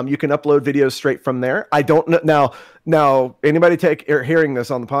computer, you can upload videos straight from there. I don't know now anybody hearing this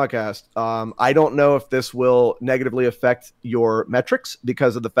on the podcast. I don't know if this will negatively affect your metrics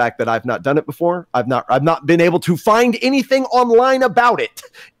because of the fact that I've not done it before. I've not been able to find anything online about it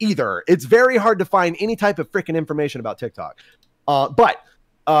either. It's very hard to find any type of freaking information about TikTok. But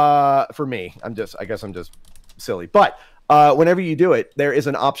for me, I guess I'm just silly. But whenever you do it, there is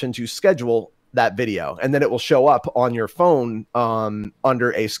an option to schedule that video, and then it will show up on your phone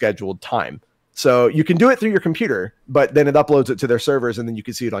under a scheduled time. So you can do it through your computer, but then it uploads it to their servers, and then you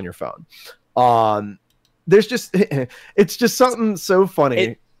can see it on your phone. There's just it's just something so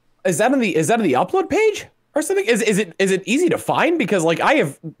funny. Is that on the upload page or something? Is it easy to find? Because like I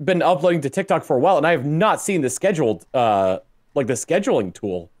have been uploading to TikTok for a while, and I have not seen the scheduled like the scheduling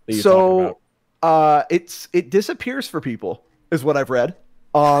tool that you talked about. It disappears for people, is what I've read.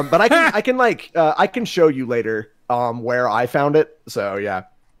 But I can show you later where I found it. So yeah.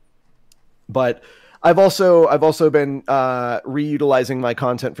 But I've also been reutilizing my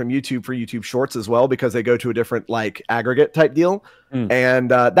content from YouTube for YouTube Shorts as well, because they go to a different like aggregate type deal.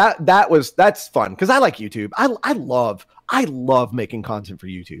 And that's fun because I like YouTube. I love making content for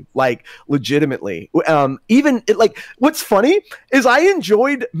YouTube, like legitimately. What's funny is I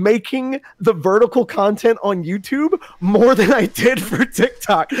enjoyed making the vertical content on YouTube more than I did for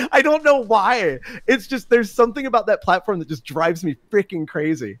TikTok. I don't know why. It's just, there's something about that platform that just drives me freaking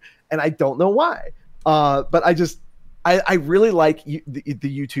crazy. And I don't know why. But I really like the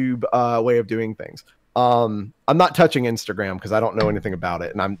YouTube way of doing things. I'm not touching Instagram because I don't know anything about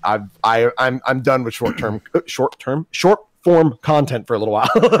it, and I'm done with short form content for a little while.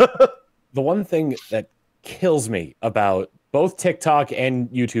 The one thing that kills me about both TikTok and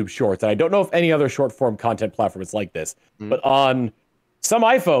YouTube Shorts, and I don't know if any other short form content platform is like this, but on some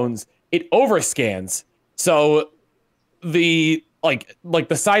iPhones it overscans, so the like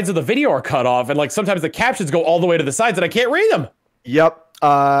the sides of the video are cut off, and like sometimes the captions go all the way to the sides and I can't read them. Yep.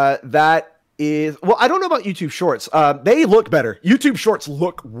 That is, well, I don't know about YouTube Shorts. They look better. YouTube Shorts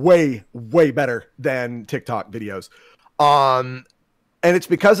look way better than TikTok videos. And it's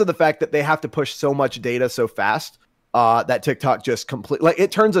because of the fact that they have to push so much data so fast that TikTok just completely, like,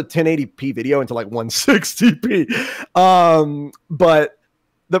 it turns a 1080p video into like 160p. But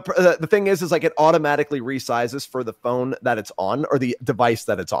the thing is like it automatically resizes for the phone that it's on or the device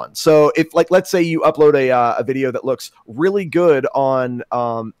that it's on. So if, like, let's say you upload a video that looks really good on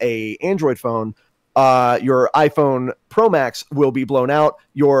a Android phone, your iPhone Pro Max will be blown out.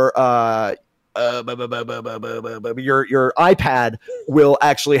 Your iPad will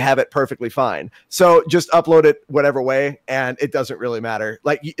actually have it perfectly fine. So just upload it whatever way, and it doesn't really matter.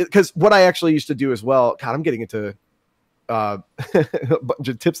 Like, because what I actually used to do as well, God, I'm getting into a bunch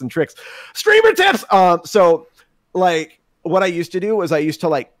of tips and tricks, streamer tips. So like what I used to do was I used to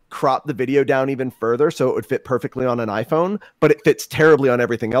like crop the video down even further so it would fit perfectly on an iPhone, but it fits terribly on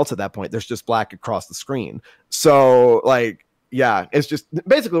everything else at that point. There's just black across the screen. So like, yeah, it's just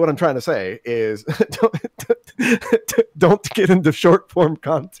basically what I'm trying to say is don't get into short form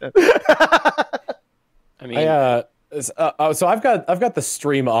content. I mean, so I've got the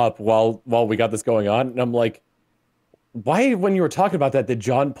stream up while we got this going on, and I'm like, why, when you were talking about that, did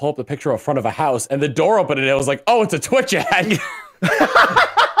John pull up the picture of front of a house and the door opened and it was like, oh, it's a Twitch ad.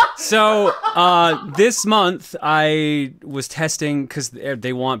 So this month I was testing because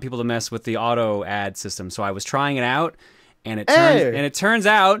they want people to mess with the auto ad system. So I was trying it out, and it turns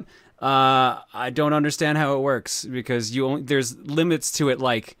out I don't understand how it works because there's limits to it.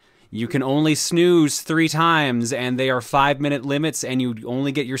 Like you can only snooze 3 times, and they are 5-minute limits, and you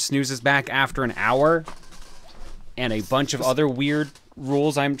only get your snoozes back after an hour, and a bunch of other weird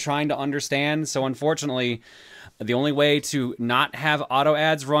rules I'm trying to understand. So unfortunately, the only way to not have auto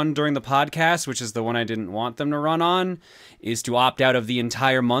ads run during the podcast, which is the one I didn't want them to run on, is to opt out of the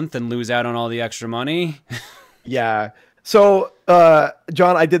entire month and lose out on all the extra money. Yeah. So,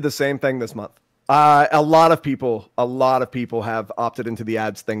 John, I did the same thing this month. A lot of people have opted into the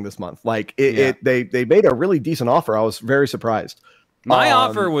ads thing this month. Like they made a really decent offer. I was very surprised. My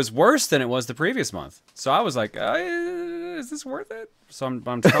offer was worse than it was the previous month. So I was like, is this worth it? So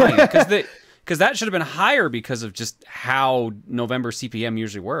I'm trying because that should have been higher because of just how November CPM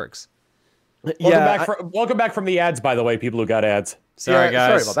usually works. Welcome back from the ads, by the way, people who got ads. Sorry,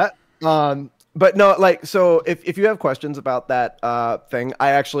 guys. Sorry about that. But no, like, so if you have questions about that thing,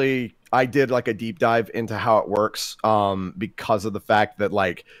 I did like a deep dive into how it works because of the fact that,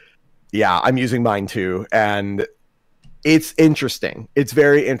 like, yeah, I'm using mine too, and it's interesting. It's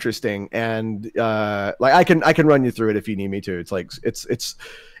very interesting, and like I can run you through it if you need me to. It's like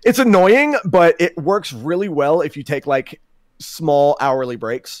it's annoying, but it works really well if you take like small hourly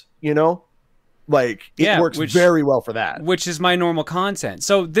breaks, you know? Like it works very well for that. Which is my normal content.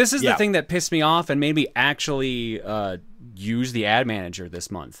 So this is the thing that pissed me off and made me actually use the ad manager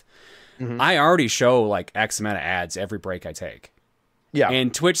this month. Mm-hmm. I already show like X amount of ads every break I take. Yeah.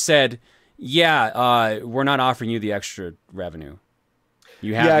 And Twitch said, we're not offering you the extra revenue.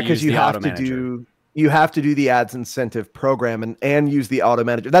 You have to use the auto manager. You have to do the ads incentive program and use the auto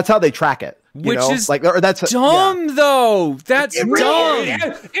manager. That's how they track it. Which is like, that's dumb though. That's dumb.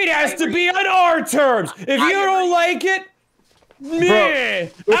 It has to be on our terms. If you don't like it,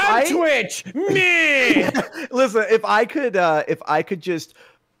 Twitch, Listen, if I could just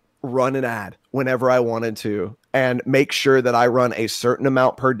run an ad whenever I wanted to and make sure that I run a certain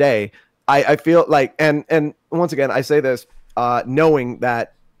amount per day, I feel like, and once again, I say this knowing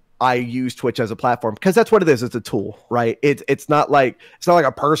that I use Twitch as a platform because that's what it is. It's a tool, right? It's not like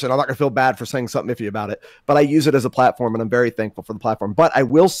a person. I'm not gonna feel bad for saying something iffy about it, but I use it as a platform, and I'm very thankful for the platform. But I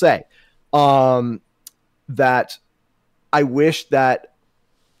will say that I wish that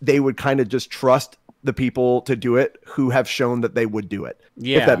they would kind of just trust the people to do it who have shown that they would do it.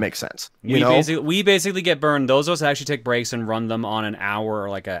 Yeah, if that makes sense. We basically get burned. Those of us that actually take breaks and run them on an hour or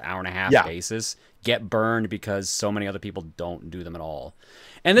like an hour and a half basis get burned because so many other people don't do them at all.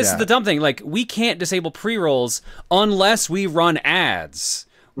 And this is the dumb thing. Like, we can't disable pre-rolls unless we run ads,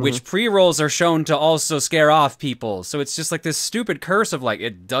 which pre-rolls are shown to also scare off people. So it's just like this stupid curse of like,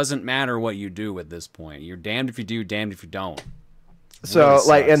 it doesn't matter what you do at this point. You're damned if you do, damned if you don't. So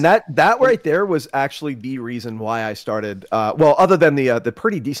like, and that right there was actually the reason why I started. Well, other than the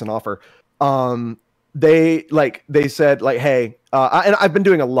pretty decent offer, they said like, hey, and I've been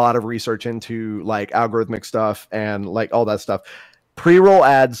doing a lot of research into like algorithmic stuff and like all that stuff. Pre-roll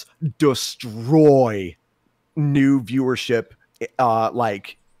ads destroy new viewership,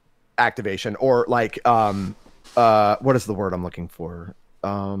 like activation or like what is the word I'm looking for?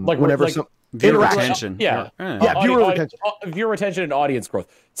 Like whenever like, viewer retention. Viewer retention. Viewer retention and audience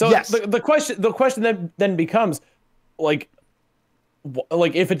growth. So the question then becomes like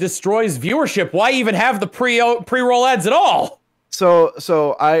if it destroys viewership, why even have the pre-roll ads at all?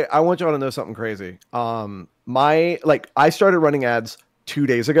 So I want y'all to know something crazy. I started running ads 2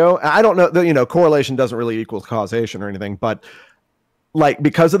 days ago. I don't know, correlation doesn't really equal causation or anything, but like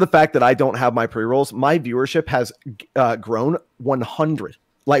because of the fact that I don't have my pre-rolls, my viewership has grown 100,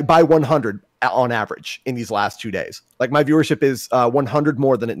 like by 100 on average in these last 2 days. Like my viewership is 100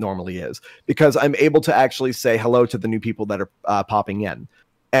 more than it normally is because I'm able to actually say hello to the new people that are popping in.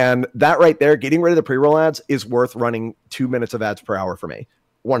 And that right there, getting rid of the pre-roll ads is worth running 2 minutes of ads per hour for me,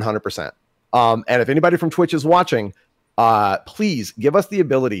 100%. And if anybody from Twitch is watching, please give us the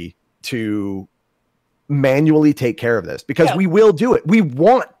ability to manually take care of this because we will do it. We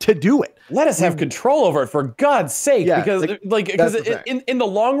want to do it. Let us have control over it for God's sake, because in the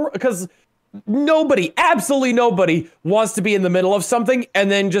long run, because absolutely nobody wants to be in the middle of something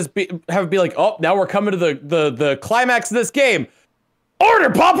and then just be like, oh, now we're coming to the climax of this game.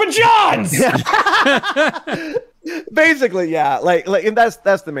 Order Papa John's. Basically, yeah. Like, and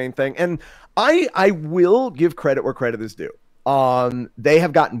that's the main thing. And I will give credit where credit is due. They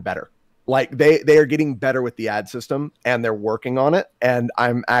have gotten better. Like they are getting better with the ad system and they're working on it. And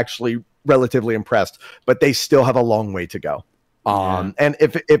I'm actually relatively impressed, but they still have a long way to go. And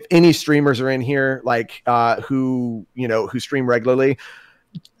if any streamers are in here, like who stream regularly,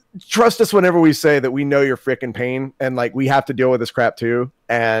 trust us whenever we say that we know your freaking pain, and like we have to deal with this crap too.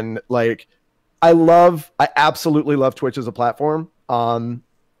 And like, I absolutely love Twitch as a platform.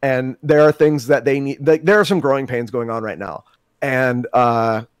 And there are things that they need. Like, there are some growing pains going on right now, and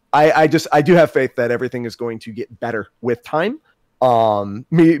I do have faith that everything is going to get better with time.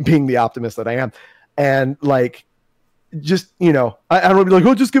 Me being the optimist that I am, and like, just, you know, I don't want to be like,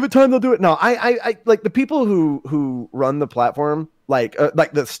 oh, just give it time, they'll do it. No, I like the people who run the platform, like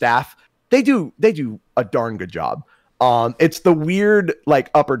the staff, they do a darn good job. It's the weird like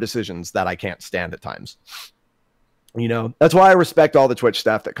upper decisions that I can't stand at times. You know, that's why I respect all the Twitch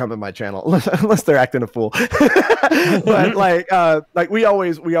staff that come in my channel, unless they're acting a fool. But like we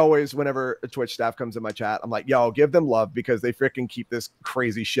always, whenever a Twitch staff comes in my chat, I'm like, yo, give them love because they freaking keep this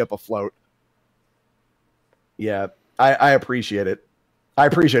crazy ship afloat. Yeah, I appreciate it. I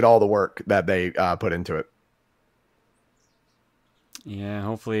appreciate all the work that they put into it. Yeah,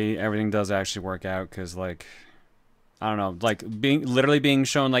 hopefully everything does actually work out, because like, I don't know, like literally being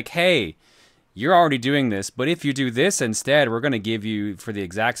shown like, hey, you're already doing this, but if you do this instead, we're going to give you, for the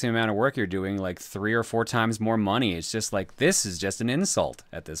exact same amount of work you're doing, like 3 or 4 times more money. It's just like, this is just an insult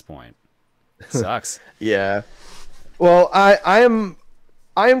at this point. It sucks. Yeah. Well, I am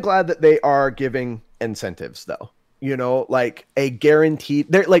glad that they are giving incentives though. You know, like a guaranteed,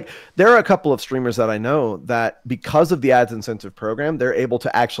 there are a couple of streamers that I know that because of the ads incentive program, they're able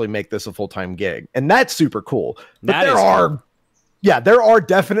to actually make this a full-time gig. And that's super cool. But there are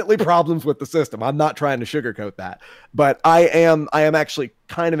definitely problems with the system. I'm not trying to sugarcoat that, but I am actually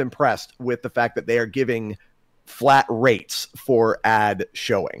kind of impressed with the fact that they are giving flat rates for ad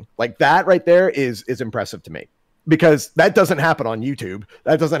showing. Like that right there is impressive to me, because that doesn't happen on YouTube.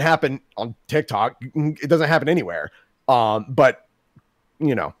 That doesn't happen on TikTok. It doesn't happen anywhere. But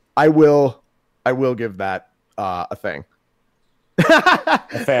you know, I will give that a thing. A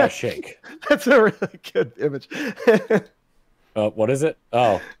fair shake. That's a really good image. What is it?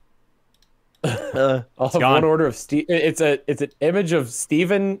 Oh, I'll have one order of Steve. It's an image of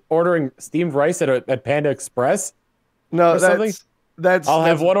Steven ordering steamed rice at Panda Express. No, I'll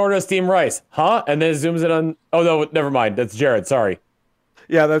have one order of steamed rice, huh? And then it zooms in on. Oh no, never mind. That's Jared. Sorry.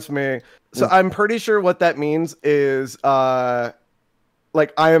 Yeah, that's me. So I'm pretty sure what that means is,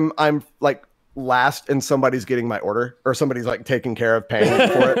 like I'm like last and somebody's getting my order, or somebody's like taking care of paying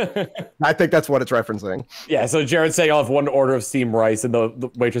for it. I think that's what it's referencing. Yeah, so Jared's saying I'll have one order of steamed rice, and the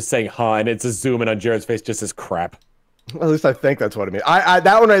waitress saying huh, and it's a zoom in on Jared's face just as crap. At least I think that's what it means. I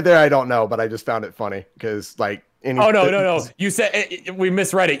that one right there I don't know, but I just found it funny because like no. You said we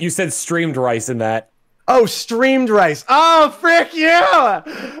misread it. You said streamed rice in that. Oh, streamed rice. Oh, frick yeah.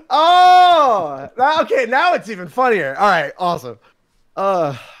 Oh, okay, now it's even funnier. All right, awesome.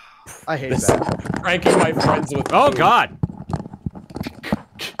 I hate that. Pranking my friends with Oh food. God.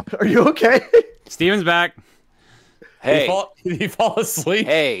 Are you okay? Steven's back. Hey. Did he fall asleep?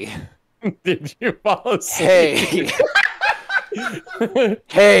 Hey. Did you fall asleep? Hey.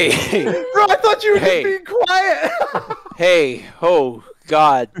 Hey. Bro, I thought you were just being quiet. Hey. Oh,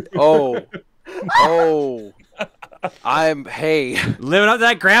 God. Oh. Oh. Hey. Living up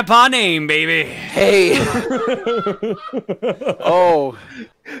that grandpa name, baby. Hey. Oh.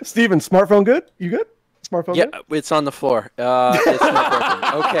 Steven, smartphone good? You good? Smartphone good? Yeah, it's on the floor. It's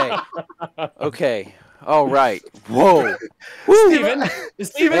not working. Okay. All right. Whoa.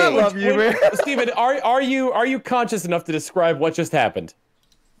 Steven, I love you, man. Steven, are you conscious enough to describe what just happened?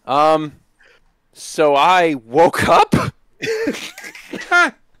 So I woke up.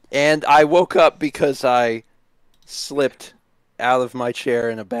 And I woke up because I slipped out of my chair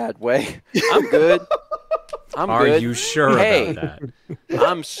in a bad way. I'm good. Are you sure about that?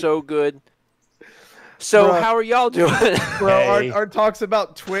 I'm so good. So Bro. how are y'all doing? Bro, our talks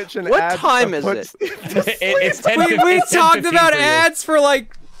about Twitch and What ads time is it? It's 10. We talked about for you. ads for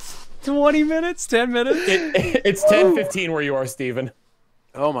like 20 minutes, 10 minutes. It's 10:15 where you are, Steven.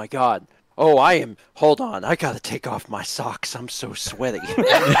 Oh my God. Oh, I am. Hold on. I gotta take off my socks. I'm so sweaty.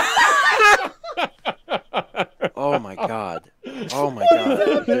 Oh my God. Oh my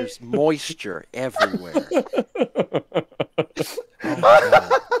God. There's moisture everywhere. Oh my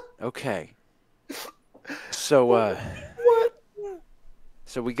God. Okay. So, what?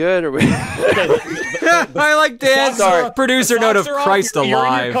 So we good or we? I like Dan's producer note of Christ alive. You're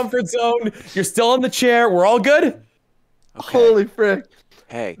in your comfort zone. You're still in the chair. We're all good. Okay. Holy frick.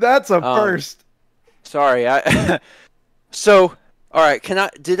 Hey. That's a first. Sorry. So, all right.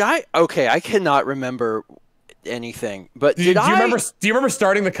 Okay, I cannot remember anything. But do you remember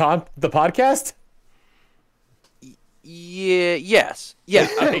starting the podcast? Yeah. Yes. Yeah.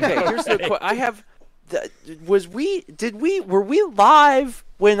 Okay. Here's the question. I have. Were we live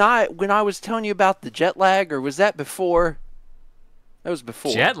when I was telling you about the jet lag, or was that before? That was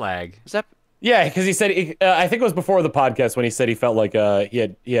before. Jet lag? Was that? Yeah, because he said I think it was before the podcast when he said he felt like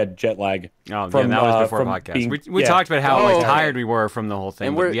he had jet lag. Oh, yeah, that was before podcast. We talked about how tired we were from the whole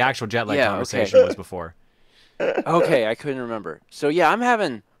thing, but the actual jet lag conversation was before. Okay, I couldn't remember. So yeah, I'm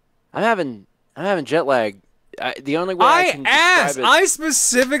having jet lag. The only way I can describe it... I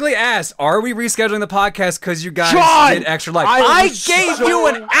specifically asked, are we rescheduling the podcast because you guys did Extra Life? I gave you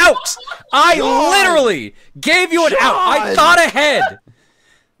an out. I literally gave you an out. I thought ahead.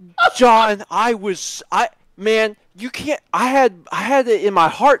 John, man, you can't. I had it in my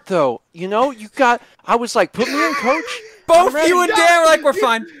heart though. You know, I was like, put me in, coach. Both you and Dan were like, we're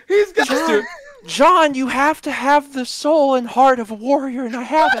fine. He's got John, you have to have the soul and heart of a warrior, and I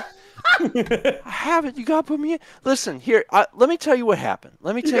have it. I have it. You gotta put me in. Listen, here. Let me tell you what happened.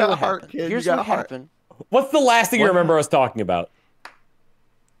 Here's what happened. What's the last thing you remember us talking about?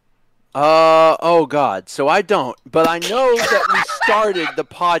 Oh God. So I don't, but I know that we started the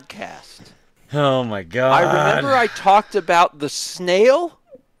podcast. Oh my God. I remember I talked about the snail.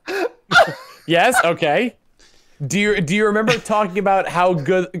 Yes. Okay. Do you remember talking about how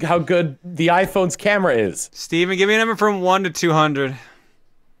good the iPhone's camera is? Steven, give me a number from 1 to 200.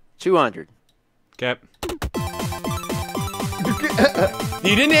 200. Okay.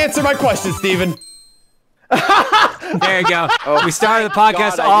 You didn't answer my question, Steven. There you go. We started the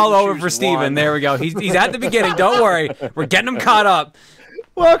podcast all over for Steven. There we go. He's at the beginning. Don't worry. We're getting him caught up.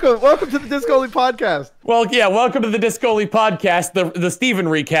 Welcome to the Disc Only Podcast. Well, yeah, welcome to the Disc Only Podcast, the Steven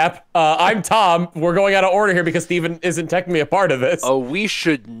recap. I'm Tom. We're going out of order here because Steven isn't technically a part of this. Oh, we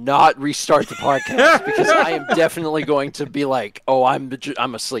should not restart the podcast because I am definitely going to be like, oh, I'm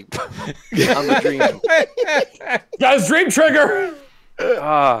asleep. I'm a dream. Guys, dream trigger.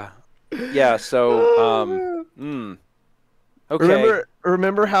 Yeah. So, okay.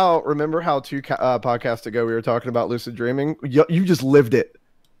 Remember how 2 podcasts ago we were talking about lucid dreaming? You just lived it.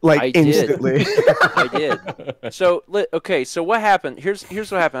 Like instantly. I did. So So what happened? Here's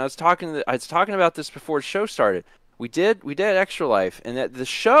what happened. I was talking about this before the show started. We did Extra Life, and that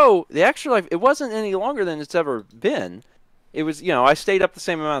the Extra Life, it wasn't any longer than it's ever been. It was, I stayed up the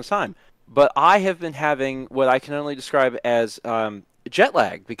same amount of time, but I have been having what I can only describe as jet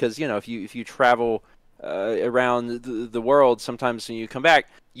lag because if you travel around the world, sometimes when you come back,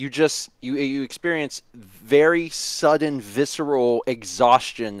 you experience very sudden visceral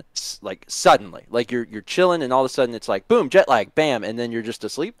exhaustion, like suddenly, like you're chilling and all of a sudden it's like boom, jet lag, bam, and then you're just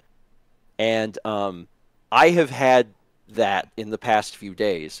asleep. And I have had that in the past few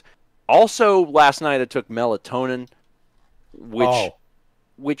days. Also, last night I took melatonin,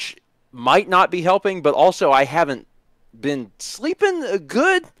 which might not be helping, but also I haven't been sleeping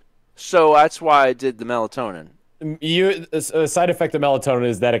good, so that's why I did the melatonin. A side effect of melatonin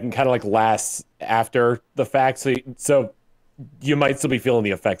is that it can kind of like last after the fact, so you might still be feeling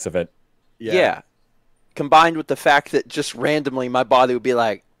the effects of it. Yeah. Combined with the fact that just randomly my body would be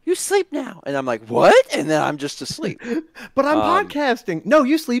like, you sleep now. And I'm like, what? And then I'm just asleep. But I'm podcasting. No,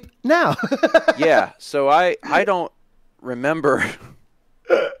 you sleep now. Yeah. So I don't remember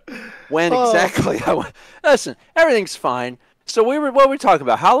when exactly I went. Listen, everything's fine. So what were we talking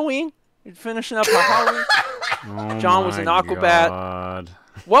about? Halloween? You're finishing up on Halloween? John was an Aquabat. God.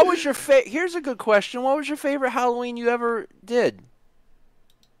 What was your Here's a good question. What was your favorite Halloween you ever did?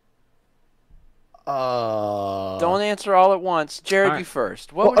 Don't answer all at once. Jared, you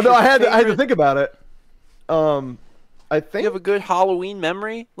first. I had to think about it. I think you have a good Halloween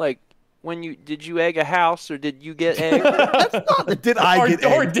memory. Like did you egg a house or did you get egged? That's not did I get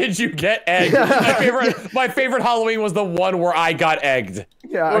egged? Or did you get egged? My favorite Halloween was the one where I got egged.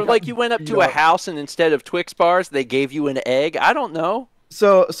 Yeah. Or like you went up to a house and instead of Twix bars, they gave you an egg. I don't know.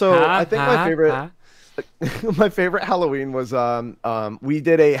 So I think my favorite Halloween was we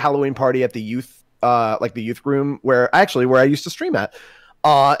did a Halloween party at the youth room where I used to stream at.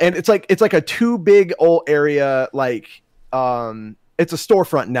 And it's like a too big old area, like it's a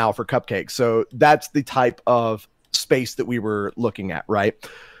storefront now for cupcakes. So that's the type of space that we were looking at, right?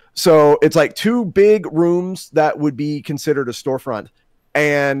 So it's like 2 big rooms that would be considered a storefront.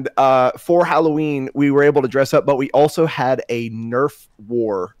 And for Halloween, we were able to dress up, but we also had a Nerf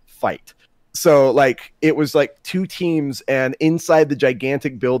war fight. So like it was like 2 teams, and inside the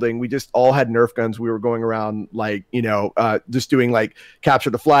gigantic building, we just all had Nerf guns. We were going around like, just doing like capture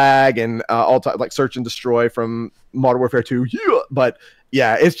the flag and like search and destroy from Modern Warfare 2. Yeah. But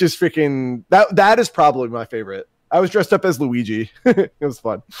yeah, it's just freaking that is probably my favorite. I was dressed up as Luigi. It was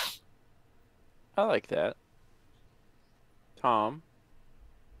fun. I like that. Tom.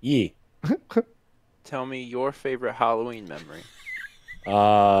 Yeah. Tell me your favorite Halloween memory.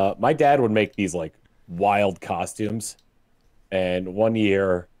 My dad would make these like wild costumes, and one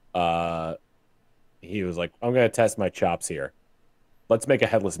year, he was like, "I'm gonna test my chops here. Let's make a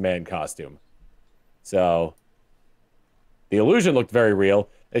headless man costume." So the illusion looked very real.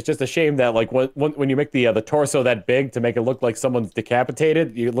 It's just a shame that like when you make the torso that big to make it look like someone's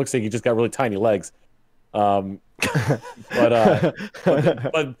decapitated, it looks like you just got really tiny legs. But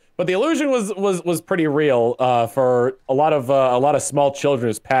the illusion was pretty real for a lot of small children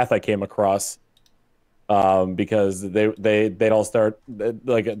whose path I came across, because they'd all start,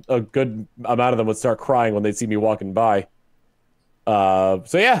 like a good amount of them would start crying when they'd see me walking by. So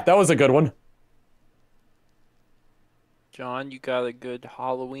yeah, that was a good one. John, you got a good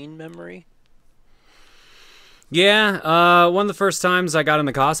Halloween memory? Yeah, one of the first times I got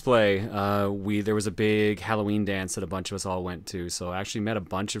into cosplay, there was a big Halloween dance that a bunch of us all went to. So I actually met a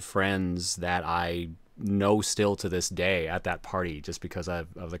bunch of friends that I know still to this day at that party, just because of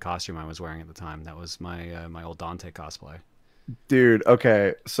the costume I was wearing at the time. That was my old Dante cosplay. Dude,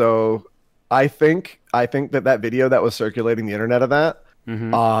 okay, so I think that video that was circulating the internet of that,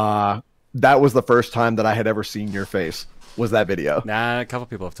 that was the first time that I had ever seen your face. Was that video? Nah, a couple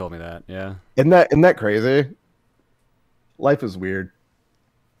people have told me that. Yeah. Isn't that crazy? Life is weird.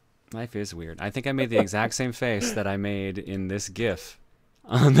 Life is weird. I think I made the exact same face that I made in this GIF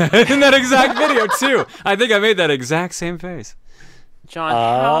in that exact video too. I think I made that exact same face. John,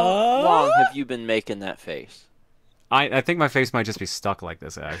 how long have you been making that face? I think my face might just be stuck like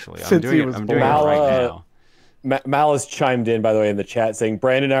this. Actually, Since I'm doing it right now. Mal has chimed in, by the way, in the chat saying,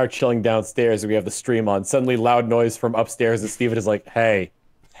 Brandon and I are chilling downstairs and we have the stream on. Suddenly loud noise from upstairs and Steven is like, hey.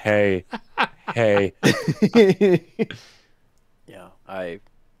 Yeah,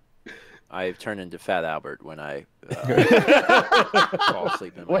 I've turned into Fat Albert when I fall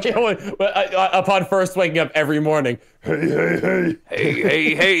asleep in my chair. Upon first waking up every morning, Hey.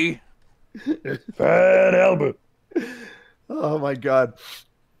 Fat Albert. Oh my god.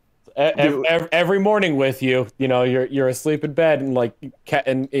 Every morning with you, you're asleep in bed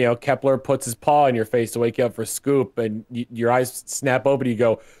and Kepler puts his paw in your face to wake you up for scoop, and your eyes snap open. You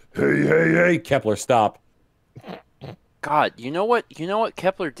go, hey, Kepler, stop. God, you know what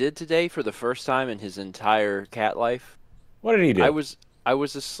Kepler did today for the first time in his entire cat life? What did he do? I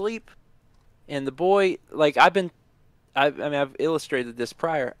was asleep, and the boy, like I've illustrated this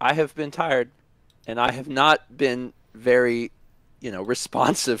prior. I have been tired, and I have not been very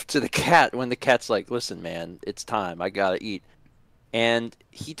responsive to the cat when the cat's like, listen, man, it's time. I gotta eat. And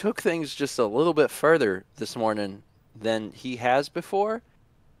he took things just a little bit further this morning than he has before.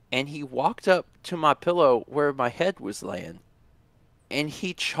 And he walked up to my pillow where my head was laying. And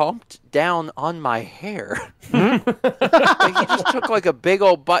he chomped down on my hair. Like, he just took like a big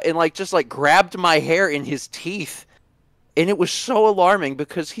old bite and just grabbed my hair in his teeth. And it was so alarming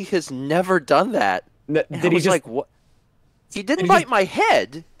because he has never done that. Did he just like, what? He didn't bite my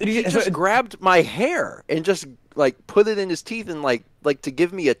head. He just grabbed my hair and just put it in his teeth and like to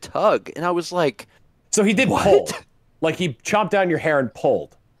give me a tug. And I was like, so he did what? pull. Like he chomped down your hair and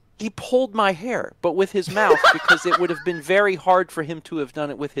pulled. He pulled my hair, but with his mouth, because it would have been very hard for him to have done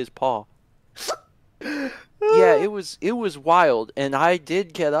it with his paw. Yeah, it was wild, and I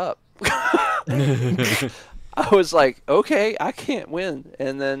did get up. I was like, okay, I can't win.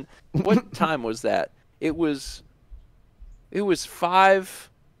 And then what time was that? It was 5.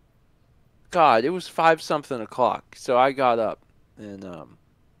 God, it was 5-something o'clock. So I got up and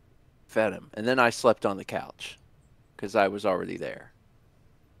fed him, and then I slept on the couch because I was already there.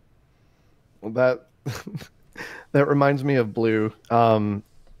 Well, that reminds me of Blue.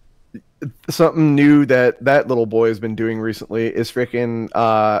 Something new that little boy has been doing recently is freaking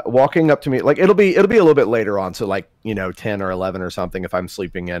walking up to me. Like it'll be a little bit later on, so 10 or 11 or something if I'm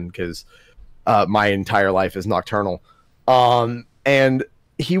sleeping in, because my entire life is nocturnal. And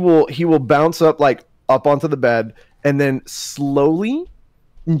he will bounce up onto the bed and then slowly,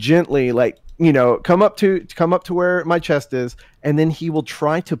 gently, come up to where my chest is, and then he will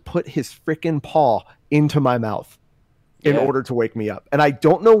try to put his frickin' paw into my mouth in order to wake me up. And I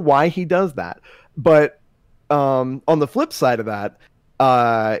don't know why he does that, but on the flip side of that,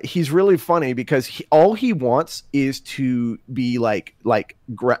 he's really funny because all he wants is to be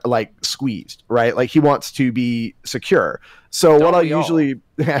squeezed, right? Like he wants to be secure. So what I usually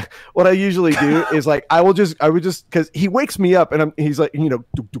do is I would just because he wakes me up and he's like, and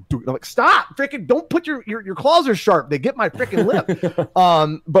I'm like, stop, freaking don't put your claws are sharp, they get my freaking lip.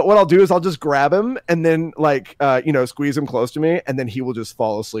 But what I'll do is I'll just grab him and then squeeze him close to me, and then he will just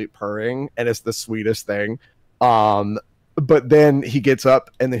fall asleep purring, and it's the sweetest thing. But then he gets up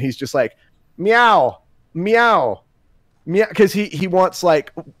and then he's just like, meow, meow, Yeah, because he wants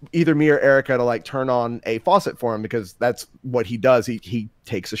like either me or Erica to like turn on a faucet for him because that's what he does. He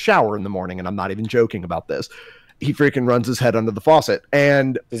takes a shower in the morning, and I'm not even joking about this. He freaking runs his head under the faucet.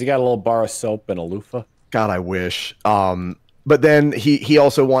 And Does he got a little bar of soap and a loofah? God, I wish. But then he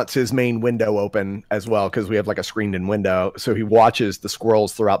also wants his main window open as well because we have like a screened-in window. So he watches the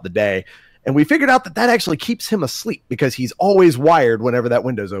squirrels throughout the day. And we figured out that actually keeps him asleep because he's always wired whenever that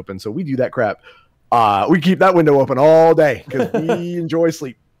window's open. So we do that crap. We keep that window open all day because we enjoy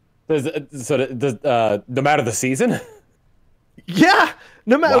sleep. No matter the season? Yeah.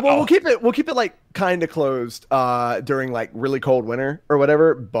 No matter. Wow. Well, we'll keep it like kind of closed during like really cold winter or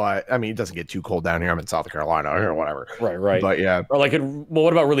whatever. But I mean, it doesn't get too cold down here. I'm in South Carolina or whatever. Right. But yeah. Or like,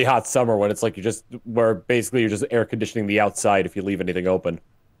 what about really hot summer when it's like where basically you're just air conditioning the outside if you leave anything open?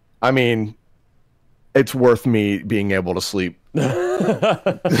 I mean, it's worth me being able to sleep. Manatee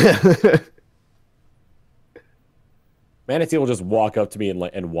will just walk up to me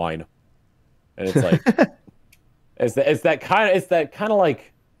and whine, and it's like, it's that kind of like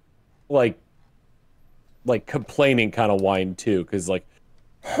complaining kind of whine too, because like,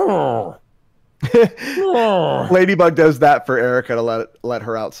 Ladybug does that for Erica to let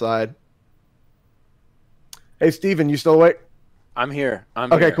her outside. Hey, Steven, you still awake? I'm here.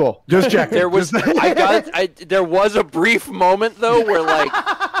 Okay, here. cool. Just check. There was there was a brief moment though where like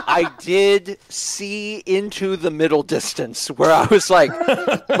I did see into the middle distance where I was like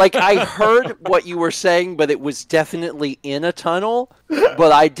I heard what you were saying, but it was definitely in a tunnel,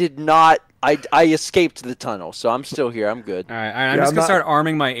 but I did not. I escaped the tunnel, so I'm still here. I'm good. All right, I'm just gonna start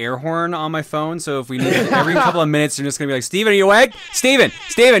arming my air horn on my phone. So if we need it, every couple of minutes, you're just gonna be like, "Steven, are you awake? Steven,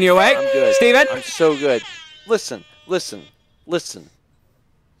 you awake? I'm good. Steven, I'm so good. Listen.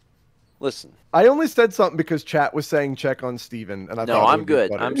 I only said something because chat was saying check on Steven, and I No, thought I'm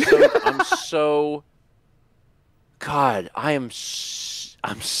good. I'm so. God, I'm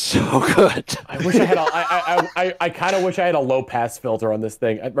so good. I wish I had I kind of wish I had a low pass filter on this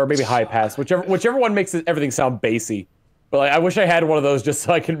thing, or maybe high pass, whichever one makes everything sound bassy. But like, I wish I had one of those just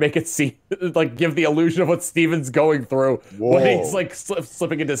so I can make it give the illusion of what Steven's going through when he's like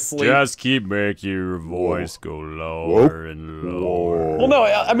slipping into sleep. just keep making your voice go lower and lower. Well, no,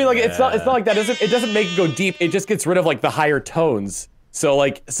 I mean like it's not like that. It doesn't make it go deep. It just gets rid of like the higher tones. So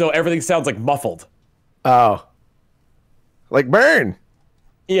everything sounds like muffled. Oh, like burn.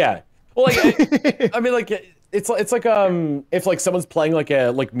 Yeah. Well, like I mean like. It's like if like someone's playing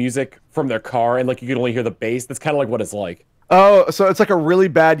like music from their car and like you can only hear the bass. That's kind of like what it's like. Oh, so it's like a really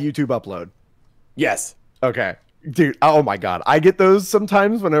bad YouTube upload. Yes. Okay, dude. Oh my God, I get those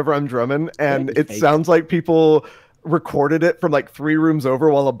sometimes whenever I'm drumming, and it sounds like people recorded it from like 3 rooms over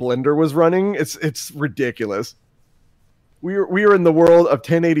while a blender was running. It's ridiculous. We are in the world of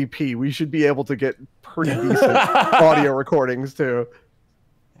 1080p. We should be able to get pretty decent audio recordings too.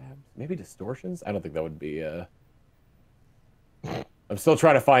 Maybe distortions? I don't think that would be. I'm still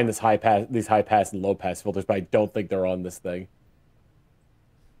trying to find these high pass and low pass filters, but I don't think they're on this thing.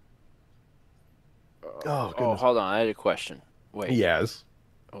 Oh, Hold on. I had a question. Wait. Yes.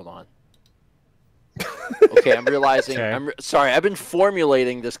 Hold on. Okay, I'm realizing. Okay. Sorry, I've been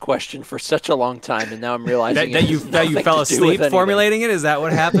formulating this question for such a long time, and now I'm realizing that you fell asleep formulating it. Is that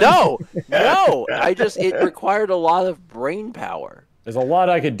what happened? No. It required a lot of brain power. There's a lot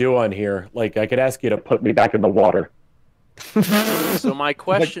I could do on here. Like I could ask you to put me back in the water. So my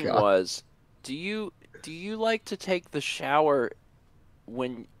question was, do you like to take the shower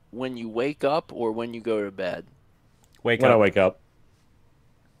when you wake up or when you go to bed? When I wake up.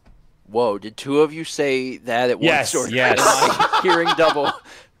 Whoa, did 2 of you say that at Yes, once? yes. Am I hearing double?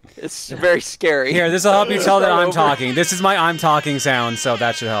 It's very scary. Here, this will help you tell that I'm talking. This is my I'm talking sound, so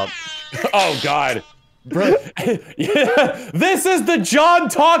that should help. Oh God. Bro, yeah, this is the John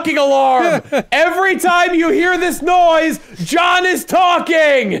talking alarm. Every time you hear this noise, John is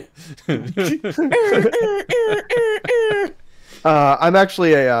talking. I'm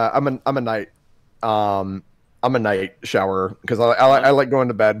actually I'm a night showerer because I like going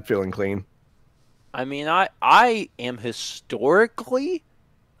to bed feeling clean. I mean, I am historically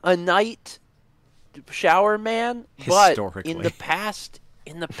a night shower man, but in the past,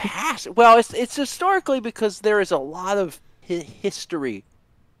 well, it's historically because there is a lot of history.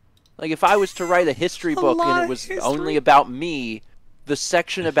 Like if I was to write a history book and it was only about me, the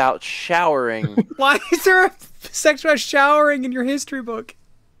section about showering. Why is there a section about showering in your history book?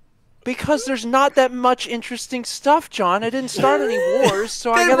 Because there's not that much interesting stuff, John. I didn't start any wars,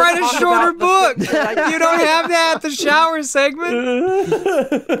 so I gotta write talk a shorter about book. The things that I You don't have that the shower segment.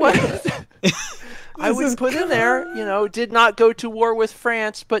 What? I would put in there, did not go to war with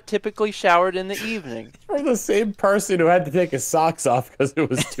France, but typically showered in the evening. You're the same person who had to take his socks off because it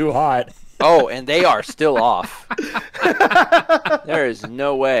was too hot. Oh, and they are still off. There is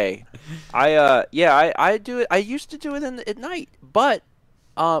no way. I do it. I used to do it at night, but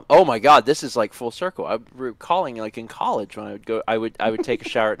oh my God, this is like full circle. I'm recalling like in college when I would take a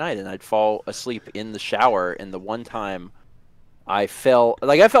shower at night and I'd fall asleep in the shower. And the one time I fell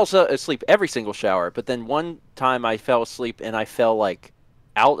asleep every single shower, but then one time I fell asleep and I fell like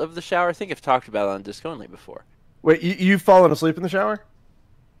out of the shower. I think I've talked about it on Disc Only before. Wait, you've fallen asleep in the shower?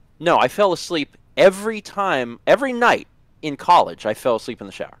 No, I fell asleep every night in college. I fell asleep in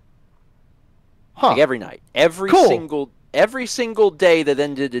the shower. Huh. Like every night. Every single day that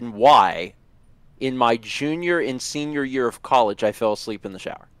ended in Y in my junior and senior year of college, I fell asleep in the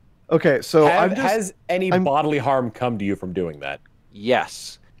shower. Okay, so has any bodily harm come to you from doing that?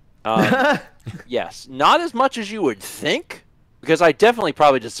 Yes. Yes. Not as much as you would think, because I definitely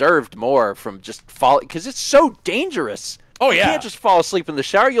probably deserved more from just falling, because it's so dangerous. Oh, yeah. You can't just fall asleep in the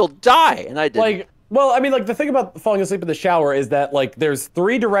shower. You'll die. And I didn't. The thing about falling asleep in the shower is that, like, there's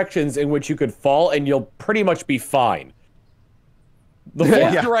 3 directions in which you could fall, and you'll pretty much be fine. The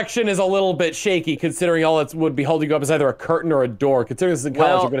 4th direction is a little bit shaky, considering all that would be holding you up is either a curtain or a door. Considering this is in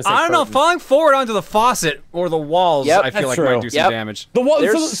college, you're going to say I don't know. Falling forward onto the faucet or the walls, I feel like might do some damage. The wall,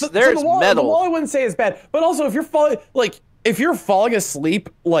 there's metal. metal. The wall I wouldn't say is bad, but also if you're falling asleep,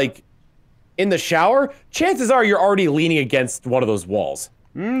 like, in the shower, chances are you're already leaning against one of those walls.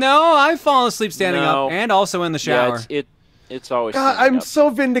 No, I've fallen asleep standing up and also in the shower. Yeah, it's always. God, I'm up. so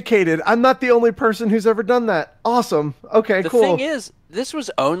vindicated. I'm not the only person who's ever done that. Awesome. Okay, cool. The thing is, this was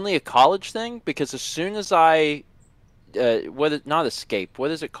only a college thing because as soon as I, not escape.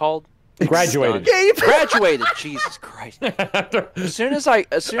 What is it called? Graduated. Graduated. Jesus Christ. As soon as I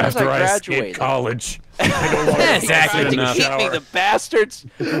graduated college. That's accurate enough. Keep me, the bastards.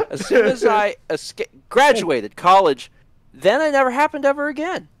 As soon as I graduated college, then it never happened ever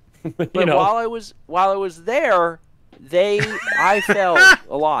again. But while I was there, I fell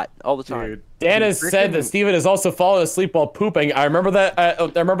a lot all the time. Dude. Dan has said that Steven has also fallen asleep while pooping. I remember that.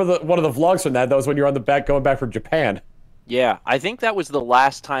 I remember one of the vlogs from that. That was when you were on the back going back from Japan. Yeah, I think that was the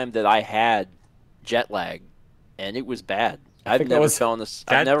last time that I had jet lag, and it was bad. I've never fallen asleep.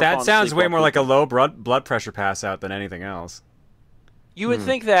 That sounds way more like a low blood pressure pass out than anything else. You would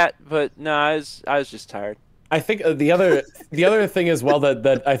think that, but no, I was just tired. I think the other thing as well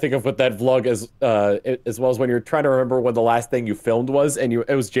that I think of with that vlog as well as when you're trying to remember when the last thing you filmed was, and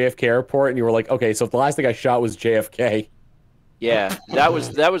it was JFK Airport, and you were like, okay, so if the last thing I shot was JFK. Yeah, that was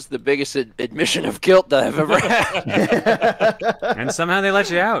the biggest admission of guilt that I've ever had. And somehow they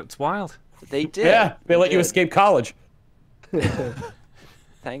let you out. It's wild. They did. Yeah, they let you escape college.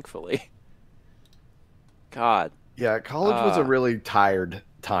 Thankfully. God. Yeah, college was a really tired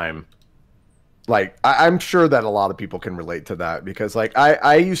time. Like, I'm sure that a lot of people can relate to that because, like,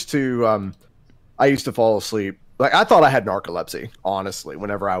 I used to fall asleep. Like, I thought I had narcolepsy, honestly,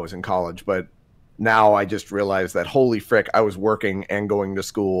 whenever I was in college, but now I just realized that, holy frick, I was working and going to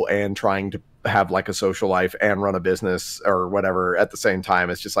school and trying to have like a social life and run a business or whatever at the same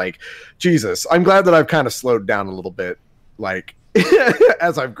time. It's just like, Jesus, I'm glad that I've kind of slowed down a little bit, like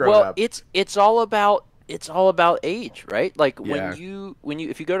as I've grown up. Well, it's all about age, right? Like if you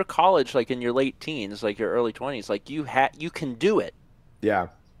go to college, like in your late teens, like your early 20s, like you can do it. Yeah.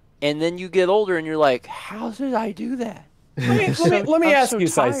 And then you get older and you're like, how did I do that? Let me ask you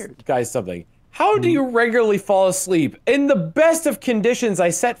guys something. How do you regularly fall asleep? In the best of conditions I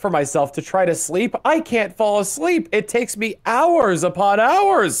set for myself to try to sleep, I can't fall asleep. It takes me hours upon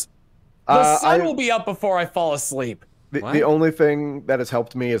hours. The sun will be up before I fall asleep. The only thing that has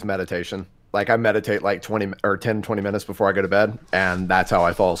helped me is meditation. Like, I meditate like 20 minutes before I go to bed, and that's how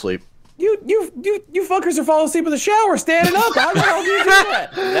I fall asleep. You fuckers are falling asleep in the shower standing up. How the hell do you do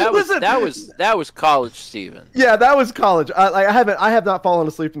that? That was college, Steven. Yeah, that was college. I have not fallen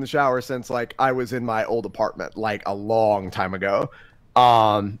asleep in the shower since like I was in my old apartment like a long time ago.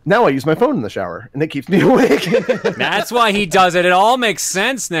 Now I use my phone in the shower, and it keeps me awake. That's why he does it. It all makes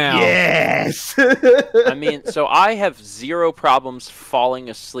sense now. Yes. I mean, so I have zero problems falling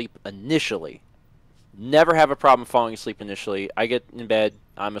asleep initially. Never have a problem falling asleep initially. I get in bed,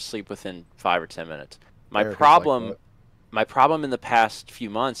 I'm asleep within 5 or 10 minutes. My problem in the past few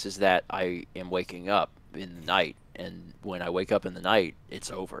months is that I am waking up in the night, and when I wake up in the night, it's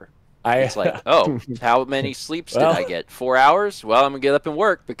over. It's like, oh, how many sleeps did I get? 4 hours? Well, I'm gonna get up and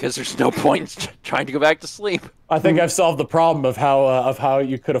work because there's no point in trying to go back to sleep. I think I've solved the problem of how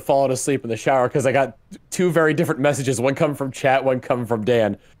you could have fallen asleep in the shower because I got 2 very different messages. One coming from chat, one coming from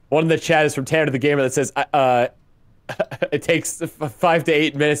Dan. One in the chat is from Tanner the Gamer that says, it takes 5 to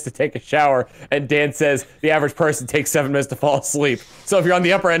 8 minutes to take a shower, and Dan says the average person takes 7 minutes to fall asleep. So if you're on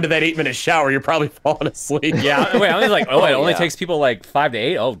the upper end of that 8-minute shower, you're probably falling asleep. Yeah. Wait, I was like, oh, it only takes people like 5 to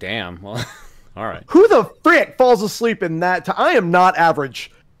 8. Oh, damn. Well, all right. Who the frick falls asleep in that time? I am not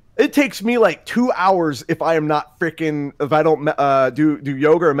average. It takes me like 2 hours if I am not freaking, if I don't do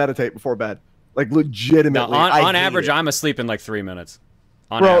yoga or meditate before bed. Like legitimately. No, on average, I'm asleep in like 3 minutes.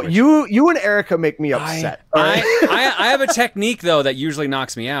 Bro, average. you and Erica make me upset. I have a technique though that usually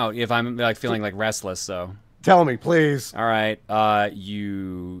knocks me out if I'm like feeling like restless. So tell me, please. All right,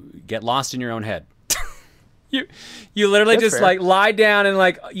 you get lost in your own head. you literally That's just fair. like lie down and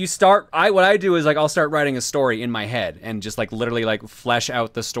like you start. What I do is like I'll start writing a story in my head and just like literally like flesh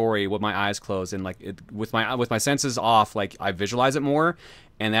out the story with my eyes closed and like with my senses off. Like I visualize it more.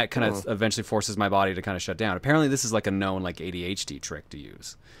 And that kind of eventually forces my body to kind of shut down. Apparently, this is like a known like ADHD trick to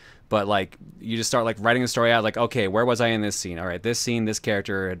use. But like you just start like writing the story out. Like, okay, where was I in this scene? All right, this scene, this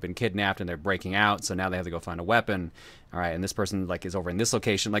character had been kidnapped and they're breaking out. So now they have to go find a weapon. All right, and this person like is over in this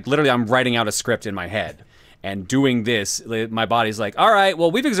location. Like literally, I'm writing out a script in my head and doing this. My body's like, all right,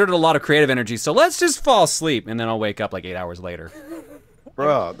 well, we've exerted a lot of creative energy, so let's just fall asleep. And then I'll wake up like 8 hours later.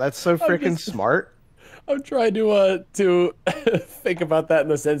 Bro, that's so freaking smart. I'm trying to think about that in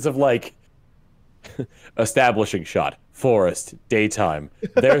the sense of like establishing shot, forest, daytime.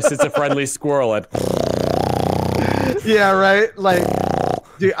 There sits a friendly squirrel at. Yeah, right. Like,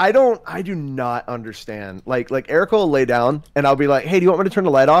 dude, I do not understand. Like Erica will lay down, and I'll be like, "Hey, do you want me to turn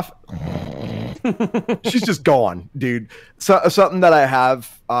the light off?" She's just gone, dude. So something that I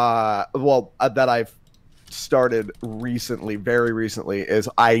have, that I've started recently, very recently, is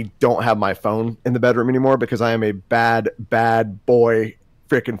I don't have my phone in the bedroom anymore because I am a bad boy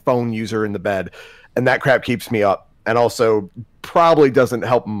freaking phone user in the bed, and that crap keeps me up and also probably doesn't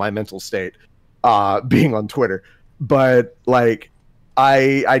help my mental state being on Twitter. But like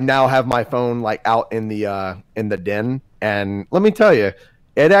I now have my phone like out in the den, and let me tell you,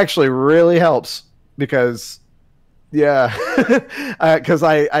 it actually really helps because because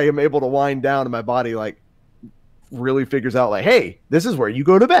I am able to wind down and my body like really figures out like, hey, this is where you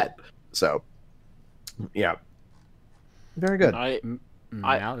go to bed. So yeah, very good.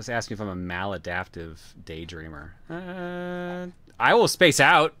 Mal just asking if I'm a maladaptive daydreamer. I will space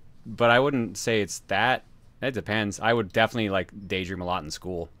out, but I wouldn't say it's that. It depends. I would definitely like daydream a lot in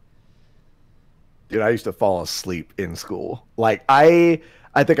school. Dude, I used to fall asleep in school. Like I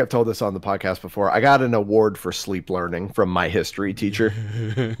think I've told this on the podcast before. I got an award for sleep learning from my history teacher.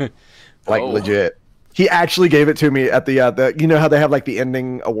 Like legit. He actually gave it to me at the you know how they have like the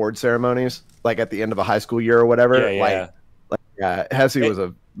ending award ceremonies, like at the end of a high school year or whatever. Yeah. Hesse was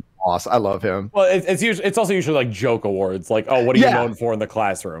a boss. I love him. Well, it's also usually like joke awards, like, oh, what are you known for in the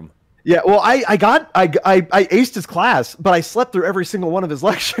classroom? Yeah, well, I aced his class, but I slept through every single one of his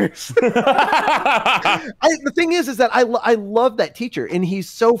lectures. The thing is that I love that teacher, and he's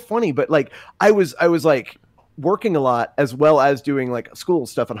so funny. But like, I was like working a lot as well as doing like school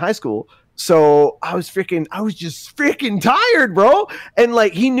stuff in high school. So I was just freaking tired, bro. And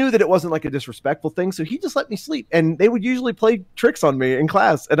like, he knew that it wasn't like a disrespectful thing. So he just let me sleep, and they would usually play tricks on me in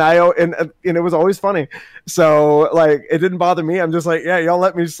class. And it was always funny. So like, it didn't bother me. I'm just like, yeah, y'all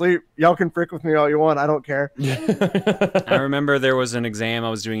let me sleep. Y'all can frick with me all you want. I don't care. I remember there was an exam I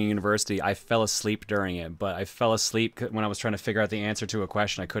was doing in university. I fell asleep during it, but I fell asleep when I was trying to figure out the answer to a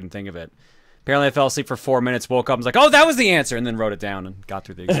question. I couldn't think of it. Apparently, I fell asleep for 4 minutes, woke up, and was like, oh, that was the answer, and then wrote it down and got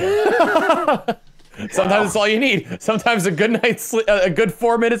through the exam. Sometimes it's all you need. Sometimes a good night's sleep, a good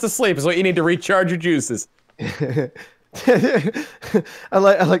 4 minutes of sleep is what you need to recharge your juices. I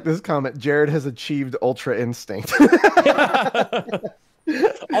like this comment. Jared has achieved ultra instinct.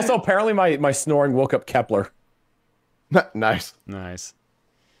 Also, apparently my snoring woke up Kepler. Nice.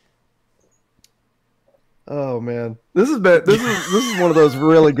 Oh man, this is one of those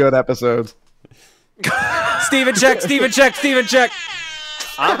really good episodes. Steven check.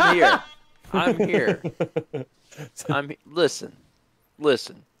 I'm here.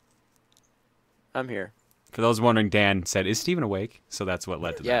 Listen. I'm here. For those wondering, Dan said, "Is Steven awake?" So that's what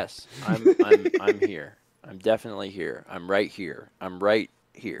led to that. Yes, I'm here. I'm definitely here. I'm right here. I'm right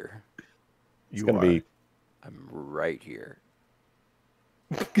here.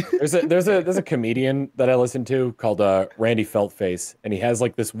 There's a comedian that I listen to called Randy Feltface, and he has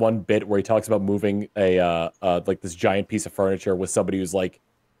like this one bit where he talks about moving a like this giant piece of furniture with somebody this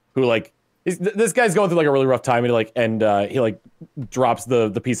guy's going through like a really rough time, and he drops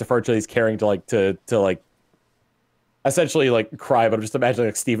the piece of furniture he's carrying to essentially like cry. But I'm just imagining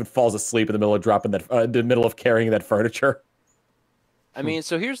like Steven falls asleep in the middle of dropping the middle of carrying that furniture. I mean,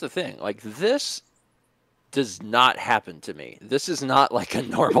 so here's the thing. Like, this does not happen to me. This is not like a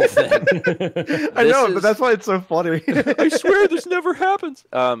normal thing. I know, but that's why it's so funny. I swear this never happens.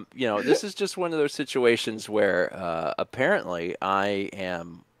 You know, this is just one of those situations where apparently I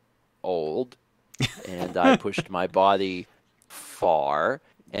am old and I pushed my body far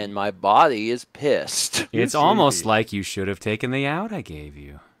and my body is pissed. It's almost like you should have taken the out I gave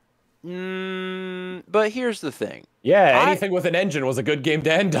you. But here's the thing. Yeah, anything with an engine was a good game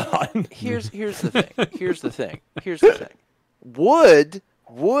to end on. Here's the thing. Here's the thing. Would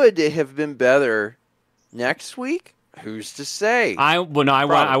it have been better next week? Who's to say? I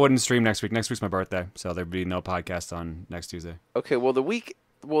wouldn't stream next week. Next week's my birthday, so there'd be no podcast on next Tuesday. Okay, well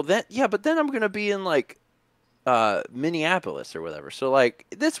but then I'm gonna be in like Minneapolis or whatever. So like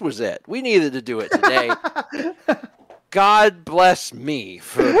this was it. We needed to do it today. God bless me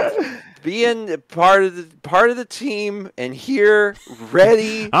for being part of the team and here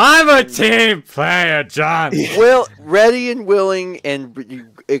ready. I'm a team player, John. Ready and willing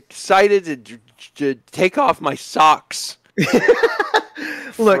and excited to take off my socks.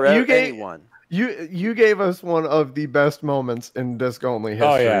 Look, you gave us one of the best moments in disc only history.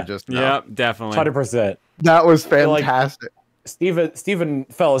 Oh, yeah. Just now. Yep, definitely. 100%. That was fantastic. Steven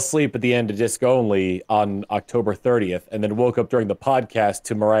fell asleep at the end of Disc Only on October 30th and then woke up during the podcast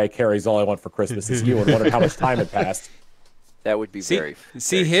to Mariah Carey's All I Want for Christmas Is You and wondered how much time had passed. That would be very his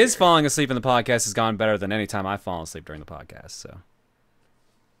scary. falling asleep in the podcast has gone better than any time I've fallen asleep during the podcast. So,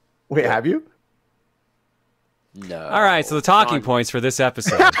 wait, have you? No. All right, so the talking points for this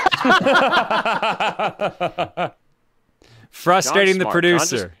episode. Frustrating the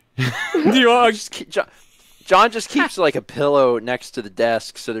producer. John just keeps like a pillow next to the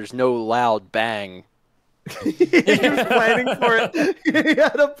desk so there's no loud bang. He was planning for it. He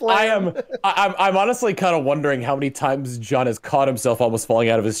had a plan. I'm honestly kind of wondering how many times John has caught himself almost falling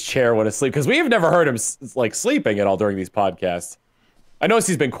out of his chair when asleep, because we have never heard him like sleeping at all during these podcasts. I noticed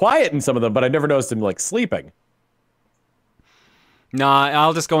he's been quiet in some of them, but I never noticed him like sleeping. Nah,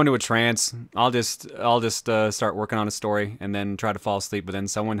 I'll just go into a trance. I'll just start working on a story and then try to fall asleep, but then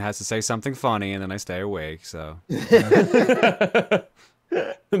someone has to say something funny and then I stay awake, so. The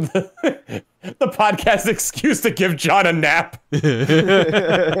podcast excuse to give John a nap. You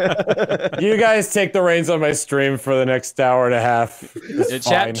guys take the reins on my stream for the next hour and a half.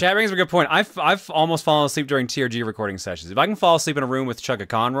 Chat brings up a good point. I've almost fallen asleep during TRG recording sessions. If I can fall asleep in a room with Chugga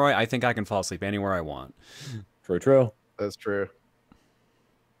Conroy, I think I can fall asleep anywhere I want. True. That's true.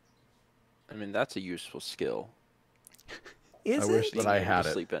 I mean, that's a useful skill. I wish that I had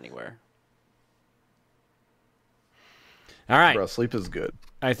it. Sleep anywhere. All right. Bro, sleep is good.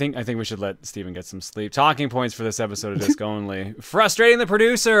 I think we should let Steven get some sleep. Talking points for this episode of Disc Only. Frustrating the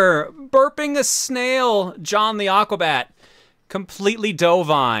producer. Burping a snail. John the Aquabat. Completely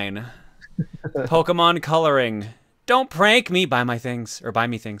Dovine. Pokemon coloring. Don't prank me. Buy me things.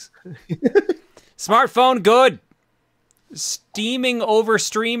 Smartphone good. Steaming over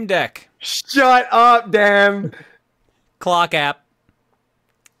Stream Deck. Shut up, Dan. Clock app.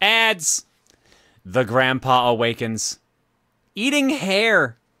 Ads. The Grandpa Awakens. Eating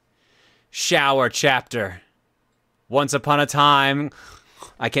hair. Shower chapter. Once upon a time.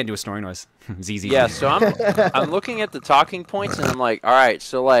 I can't do a snoring noise. ZZ. Yeah, so I'm looking at the talking points and I'm like, all right,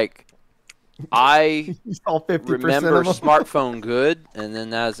 so like I all 50% remember of them. smartphone good, and then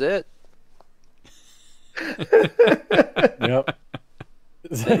that's it. Yep.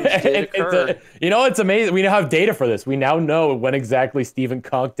 It's amazing. We now have data for this. We now know when exactly Steven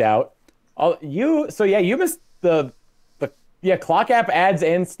conked out. You missed the clock app ads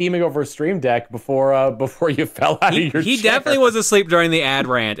and steaming over Stream Deck before you fell out of your chair. He definitely was asleep during the ad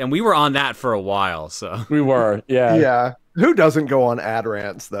rant, and we were on that for a while. So we were, yeah. Yeah. Who doesn't go on ad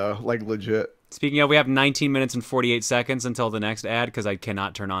rants though? Like legit. Speaking of, we have 19 minutes and 48 seconds until the next ad because I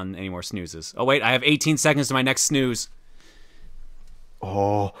cannot turn on any more snoozes. Oh, wait, I have 18 seconds to my next snooze.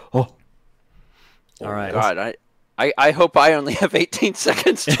 Oh. All right. God, I hope I only have 18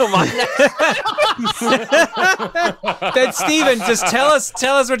 seconds till my next. Then, Steven, just tell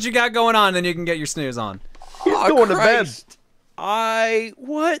us what you got going on, then you can get your snooze on. He's going to bed.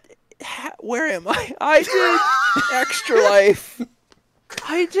 Where am I? I did Extra Life.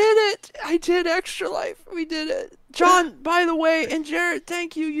 I did it. I did Extra Life. We did it. John, by the way, and Jared,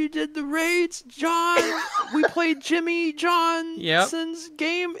 thank you. You did the raids. John, we played Jimmy Johnson's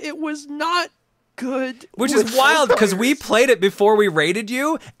game. It was not good. Which is wild because we played it before we raided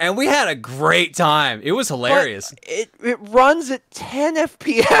you, and we had a great time. It was hilarious. But it runs at 10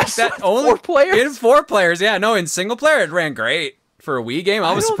 FPS. That with only 4 players. In 4 players, yeah. No, in single player it ran great for a Wii game.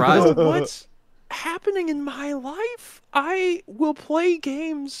 I was surprised. happening in my life. I will play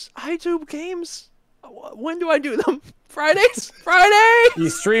games. I do games. When do I do them? Fridays?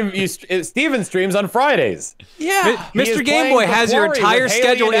 Steven streams on Fridays. Yeah. Mr. Gameboy has your entire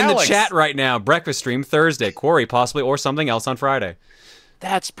schedule in the chat right now. Breakfast stream Thursday, Quarry possibly, or something else on Friday.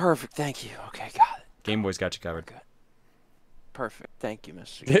 That's perfect. Thank you. Okay, got it. Gameboy's got you covered. Good. Perfect. Thank you,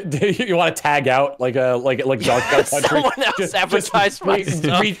 Mr. You want to tag out like Dark Country? Someone else advertised my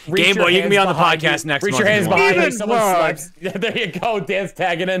stuff. Gameboy, you can be on the podcast next month. Reach your hands behind you. Even Someone more. slaps. There you go. Dan's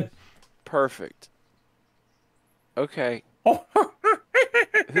tagging in. Perfect. Okay.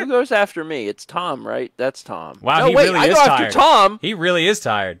 Who goes after me? It's Tom, right? That's Tom. Wow, no, he wait, really I is go tired. after Tom. He really is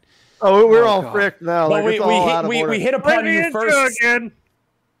tired. Oh, we're all God. fricked now. But Like, it's all out of order. we hit Let upon me you intro first. again.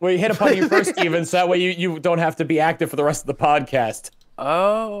 We hit upon you first, Steven, so that way you don't have to be active for the rest of the podcast.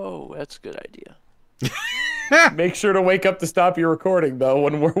 Oh, that's a good idea. Make sure to wake up to stop your recording though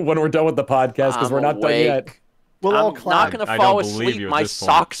when we're done with the podcast because we're not done yet. We'll all I'm clap. not going to I fall don't believe asleep. you at My this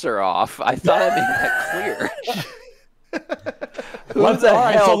point. socks are off. I thought I made that clear. Who Let's, the all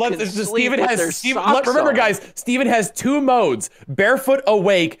right, hell so let's. can It's just sleep Steven with has. their Steven, socks remember, on? guys, Steven has 2 modes: barefoot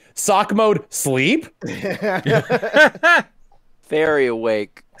awake, sock mode, sleep. Very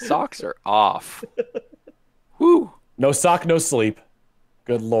awake. Socks are off. Whew. No sock, no sleep.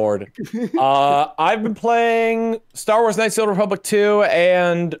 Good lord. I've been playing Star Wars Knights of the Old Republic 2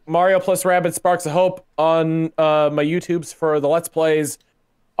 and Mario plus Rabbids Sparks of Hope on my YouTubes for the Let's Plays.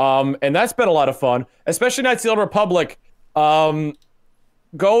 And that's been a lot of fun, especially Knights of the Old Republic. Go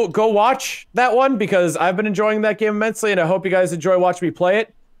watch that one because I've been enjoying that game immensely, and I hope you guys enjoy watching me play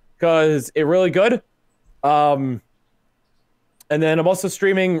it because it's really good. And then I'm also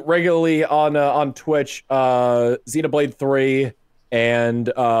streaming regularly on Twitch, Xenoblade 3 and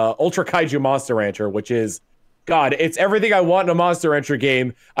Ultra Kaiju Monster Rancher, which is, God, it's everything I want in a Monster Rancher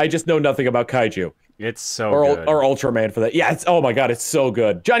game. I just know nothing about Kaiju. It's so good. Or Ultraman for that. Yeah, it's, oh my God, it's so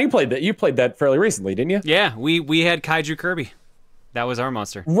good. John, you played that fairly recently, didn't you? Yeah, we had Kaiju Kirby. That was our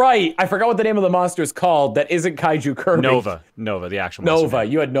monster. Right. I forgot what the name of the monster is called that isn't Kaiju Kirby. Nova, the actual monster. Nova.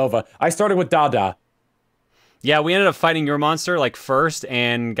 You had Nova. I started with Dada. Yeah, we ended up fighting your monster like first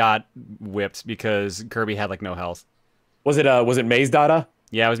and got whipped because Kirby had like no health. Was it Maze Dada?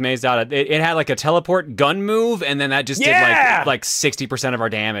 Yeah, it was Maze Dada. It had like a teleport gun move, and then that just did like 60% of our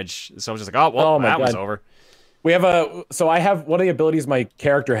damage. So I was just like, oh well, that was over. We have I have one of the abilities my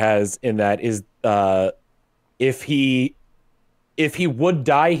character has in that is if he would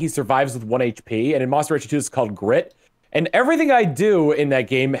die, he survives with 1 HP, and in Monster Rancher 2 it's called Grit. And everything I do in that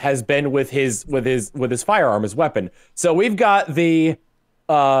game has been with his firearm, his weapon. So we've got the we've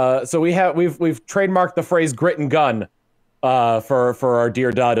trademarked the phrase grit and gun for our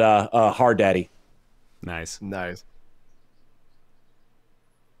dear Dada Hard Daddy. Nice.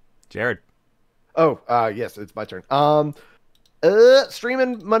 Jared. Oh, yes, it's my turn.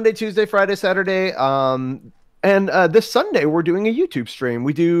 Streaming Monday, Tuesday, Friday, Saturday. And this Sunday we're doing a YouTube stream.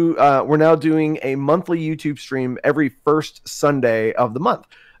 We're now doing a monthly YouTube stream every first Sunday of the month.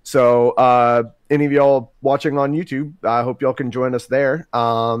 So any of y'all watching on YouTube, I hope y'all can join us there.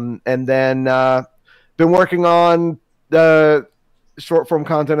 And then been working on the short form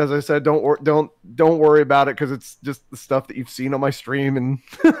content, as I said. Don't worry about it because it's just the stuff that you've seen on my stream and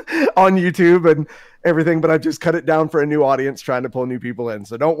on YouTube and everything. But I've just cut it down for a new audience, trying to pull new people in.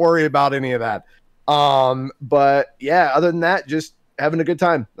 So don't worry about any of that. But yeah, other than that, just having a good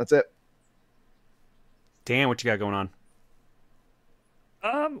time. That's it. Dan, what you got going on?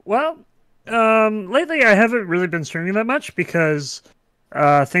 Lately I haven't really been streaming that much because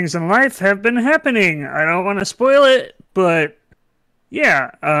things in life have been happening. I don't want to spoil it, but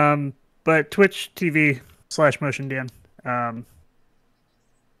yeah. But Twitch TV /MotionDan. But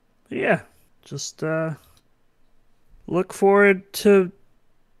yeah, just look forward to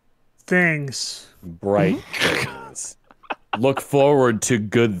things. Bright things. Look forward to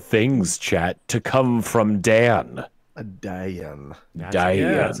good things, chat, to come from Dan. A Diane.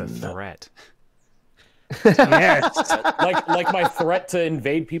 That's a threat. Yes. like my threat to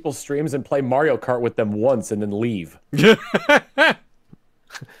invade people's streams and play Mario Kart with them once and then leave.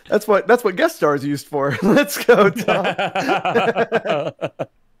 That's what guest stars used for. Let's go, Tom.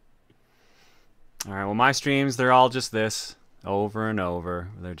 All right, well, my streams, they're all just this. Over and over.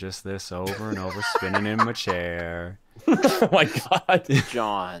 They're just this over and over, spinning in my chair. Oh my God.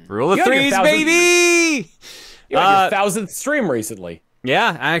 John. Rule of You had your threes, 1,000th baby! You had your 1,000th stream recently.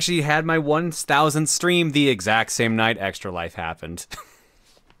 Yeah, I actually had my 1,000th stream the exact same night Extra Life happened.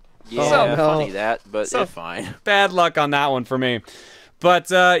 Yeah, no. funny that, but it's fine. Bad luck on that one for me.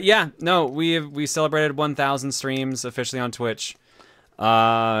 But yeah, no, we celebrated 1,000 streams officially on Twitch.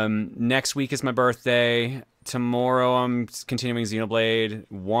 Next week is my birthday. Tomorrow I'm continuing Xenoblade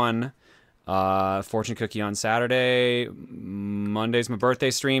 1. Fortune cookie on Saturday. Monday's my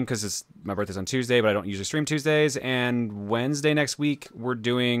birthday stream because my birthday's on Tuesday, but I don't usually stream Tuesdays. And Wednesday next week we're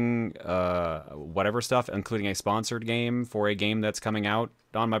doing whatever stuff, including a sponsored game for a game that's coming out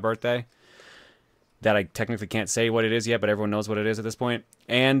on my birthday. That I technically can't say what it is yet, but everyone knows what it is at this point.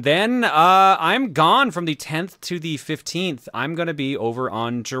 And then I'm gone from the 10th to the 15th. I'm going to be over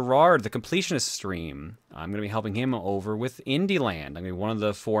on Gerard, the completionist stream. I'm going to be helping him over with Indieland. I'm going to be one of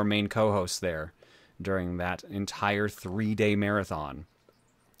the 4 main co-hosts there during that entire 3-day marathon.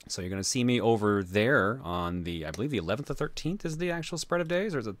 So you're going to see me over there on the, I believe the 11th to 13th is the actual spread of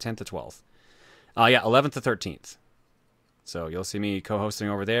days, or is it 10th to 12th? Yeah, 11th to 13th. So you'll see me co-hosting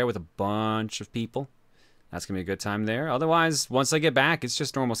over there with a bunch of people. That's going to be a good time there. Otherwise, once I get back, it's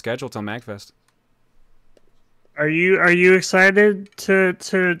just normal schedule till MagFest. Are you excited to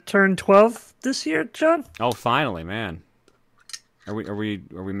turn 12 this year, John? Oh, finally, man. Are we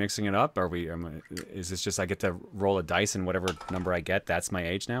mixing it up? Is this just I get to roll a dice and whatever number I get, that's my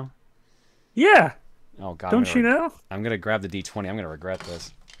age now? Yeah. Oh god. Don't you know? I'm going to grab the D20. I'm going to regret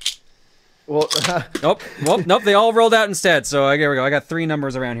this. Well, nope. They all rolled out instead. So here we go. I got 3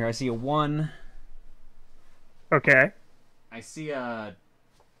 numbers around here. I see a 1. Okay. I see a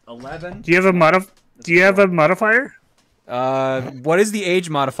 11. Do you have a modifier? What is the age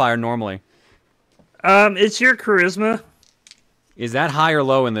modifier normally? It's your charisma. Is that high or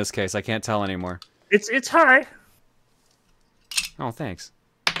low in this case? I can't tell anymore. It's high. Oh, thanks.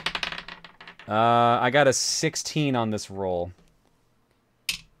 I got a 16 on this roll.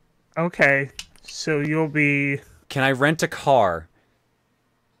 Okay, so you'll be... Can I rent a car?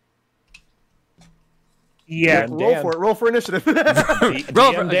 Yeah. Roll for initiative.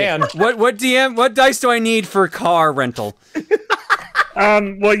 Roll for Dan. What dice do I need for car rental?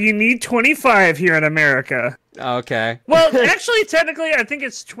 Well, you need 25 here in America. Okay. Well, actually, technically, I think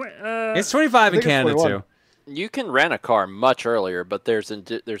it's... it's 25 in Canada, too. You can rent a car much earlier, but there's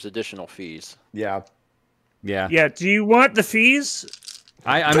additional fees. Yeah. Yeah, do you want the fees?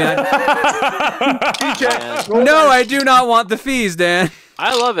 No, I do not want the fees, Dan.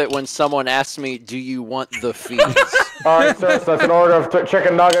 I love it when someone asks me, do you want the fees? All right, sir, so that's an order of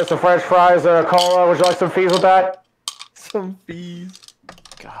chicken nuggets, some french fries, and a cola. Would you like some fees with that? Some fees.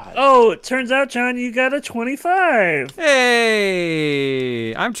 God. Oh, it turns out, John, you got a 25.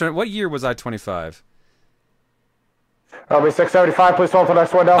 Hey! I'm trying. What year was I 25? That'll be $6.75. Please hold for the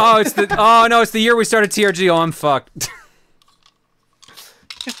next window. Oh, no, it's the year we started TRG. Oh, I'm fucked.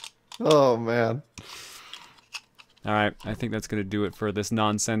 Oh, man. All right, I think that's going to do it for this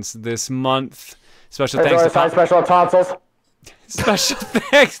nonsense this month. Special Enjoy thanks to special tonsils. Special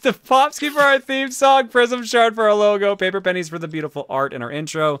thanks to Popsky for our theme song, Prism Shard for our logo, Paper Pennies for the beautiful art in our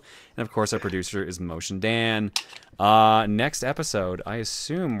intro, and of course our producer is Motion Dan. Next episode, I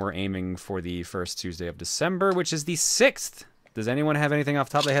assume we're aiming for the first Tuesday of December, which is the 6th. Does anyone have anything off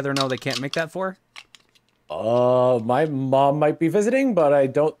the top of their head or know they can't make that for? My mom might be visiting, but I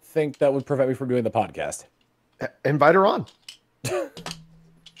don't think that would prevent me from doing the podcast. Invite her on.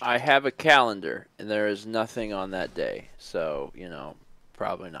 I have a calendar, and there is nothing on that day. So,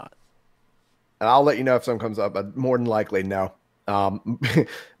 probably not. And I'll let you know if something comes up, but more than likely, no.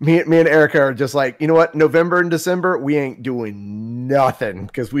 Me and Erica are just like, you know what? November and December, we ain't doing nothing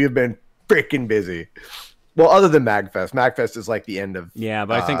because we have been freaking busy. Well, other than MagFest. MagFest is like the end of... Yeah,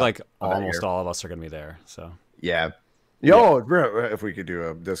 but I think like almost all of us are going to be there, so... Yeah. If we could do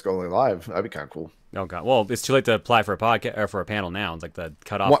a disc only live, that'd be kind of cool. Oh god, well, it's too late to apply for a podcast or for a panel now. It's like the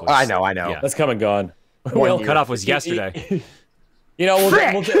cutoff. Well, I know. Yeah. That's come and gone. Well, cutoff was yesterday.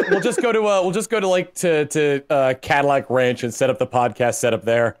 We'll just go to like to Cadillac Ranch and set up the podcast setup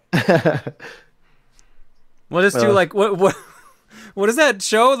there. We'll just do like what is that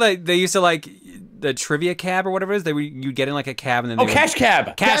show that they used to like the trivia cab or whatever it is? You get in like a cab and then Cash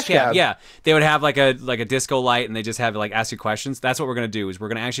Cab. Cash cab. Yeah, they would have like a disco light and they just have like ask you questions. That's what we're gonna do. Is we're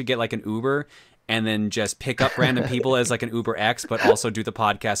gonna actually get like an Uber and then just pick up random people as like an Uber X, but also do the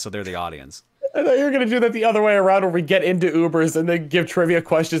podcast so they're the audience. I thought you were going to do that the other way around, where we get into Ubers and then give trivia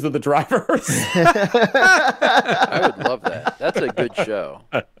questions to the drivers. I would love that. That's a good show.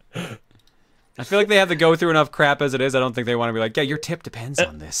 I feel like they have to go through enough crap as it is. I don't think they want to be like, yeah, your tip depends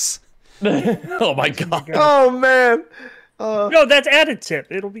on this. Oh my god. Oh man. No, that's added tip.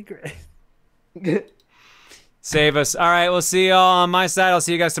 It'll be great. Save us. All right, we'll see y'all on my side. I'll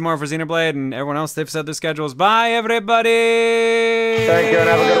see you guys tomorrow for Xenoblade, and everyone else, they've set their schedules. Bye, everybody! Thank you, and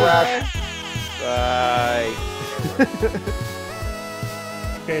have a good rash. Bye.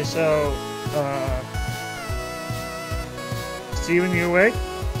 Okay, so, see when you awake?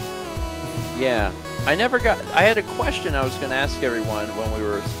 Yeah. I had a question I was going to ask everyone when we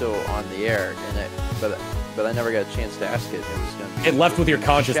were still on the air, but I never got a chance to ask it. It was going to be. It left with your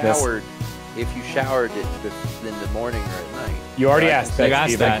consciousness. If you showered it in the morning or at night. You already asked that. You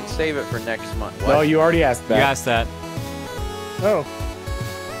asked Steven. that. I can save it for next month. What? No, you already asked that. You asked that. Oh.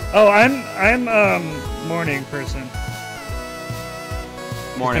 Oh, I'm morning person.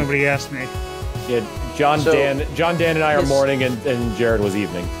 Morning. Nobody asked me. Yeah, John, Dan, and I are morning, and Jared was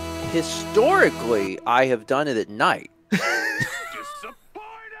evening. Historically, I have done it at night.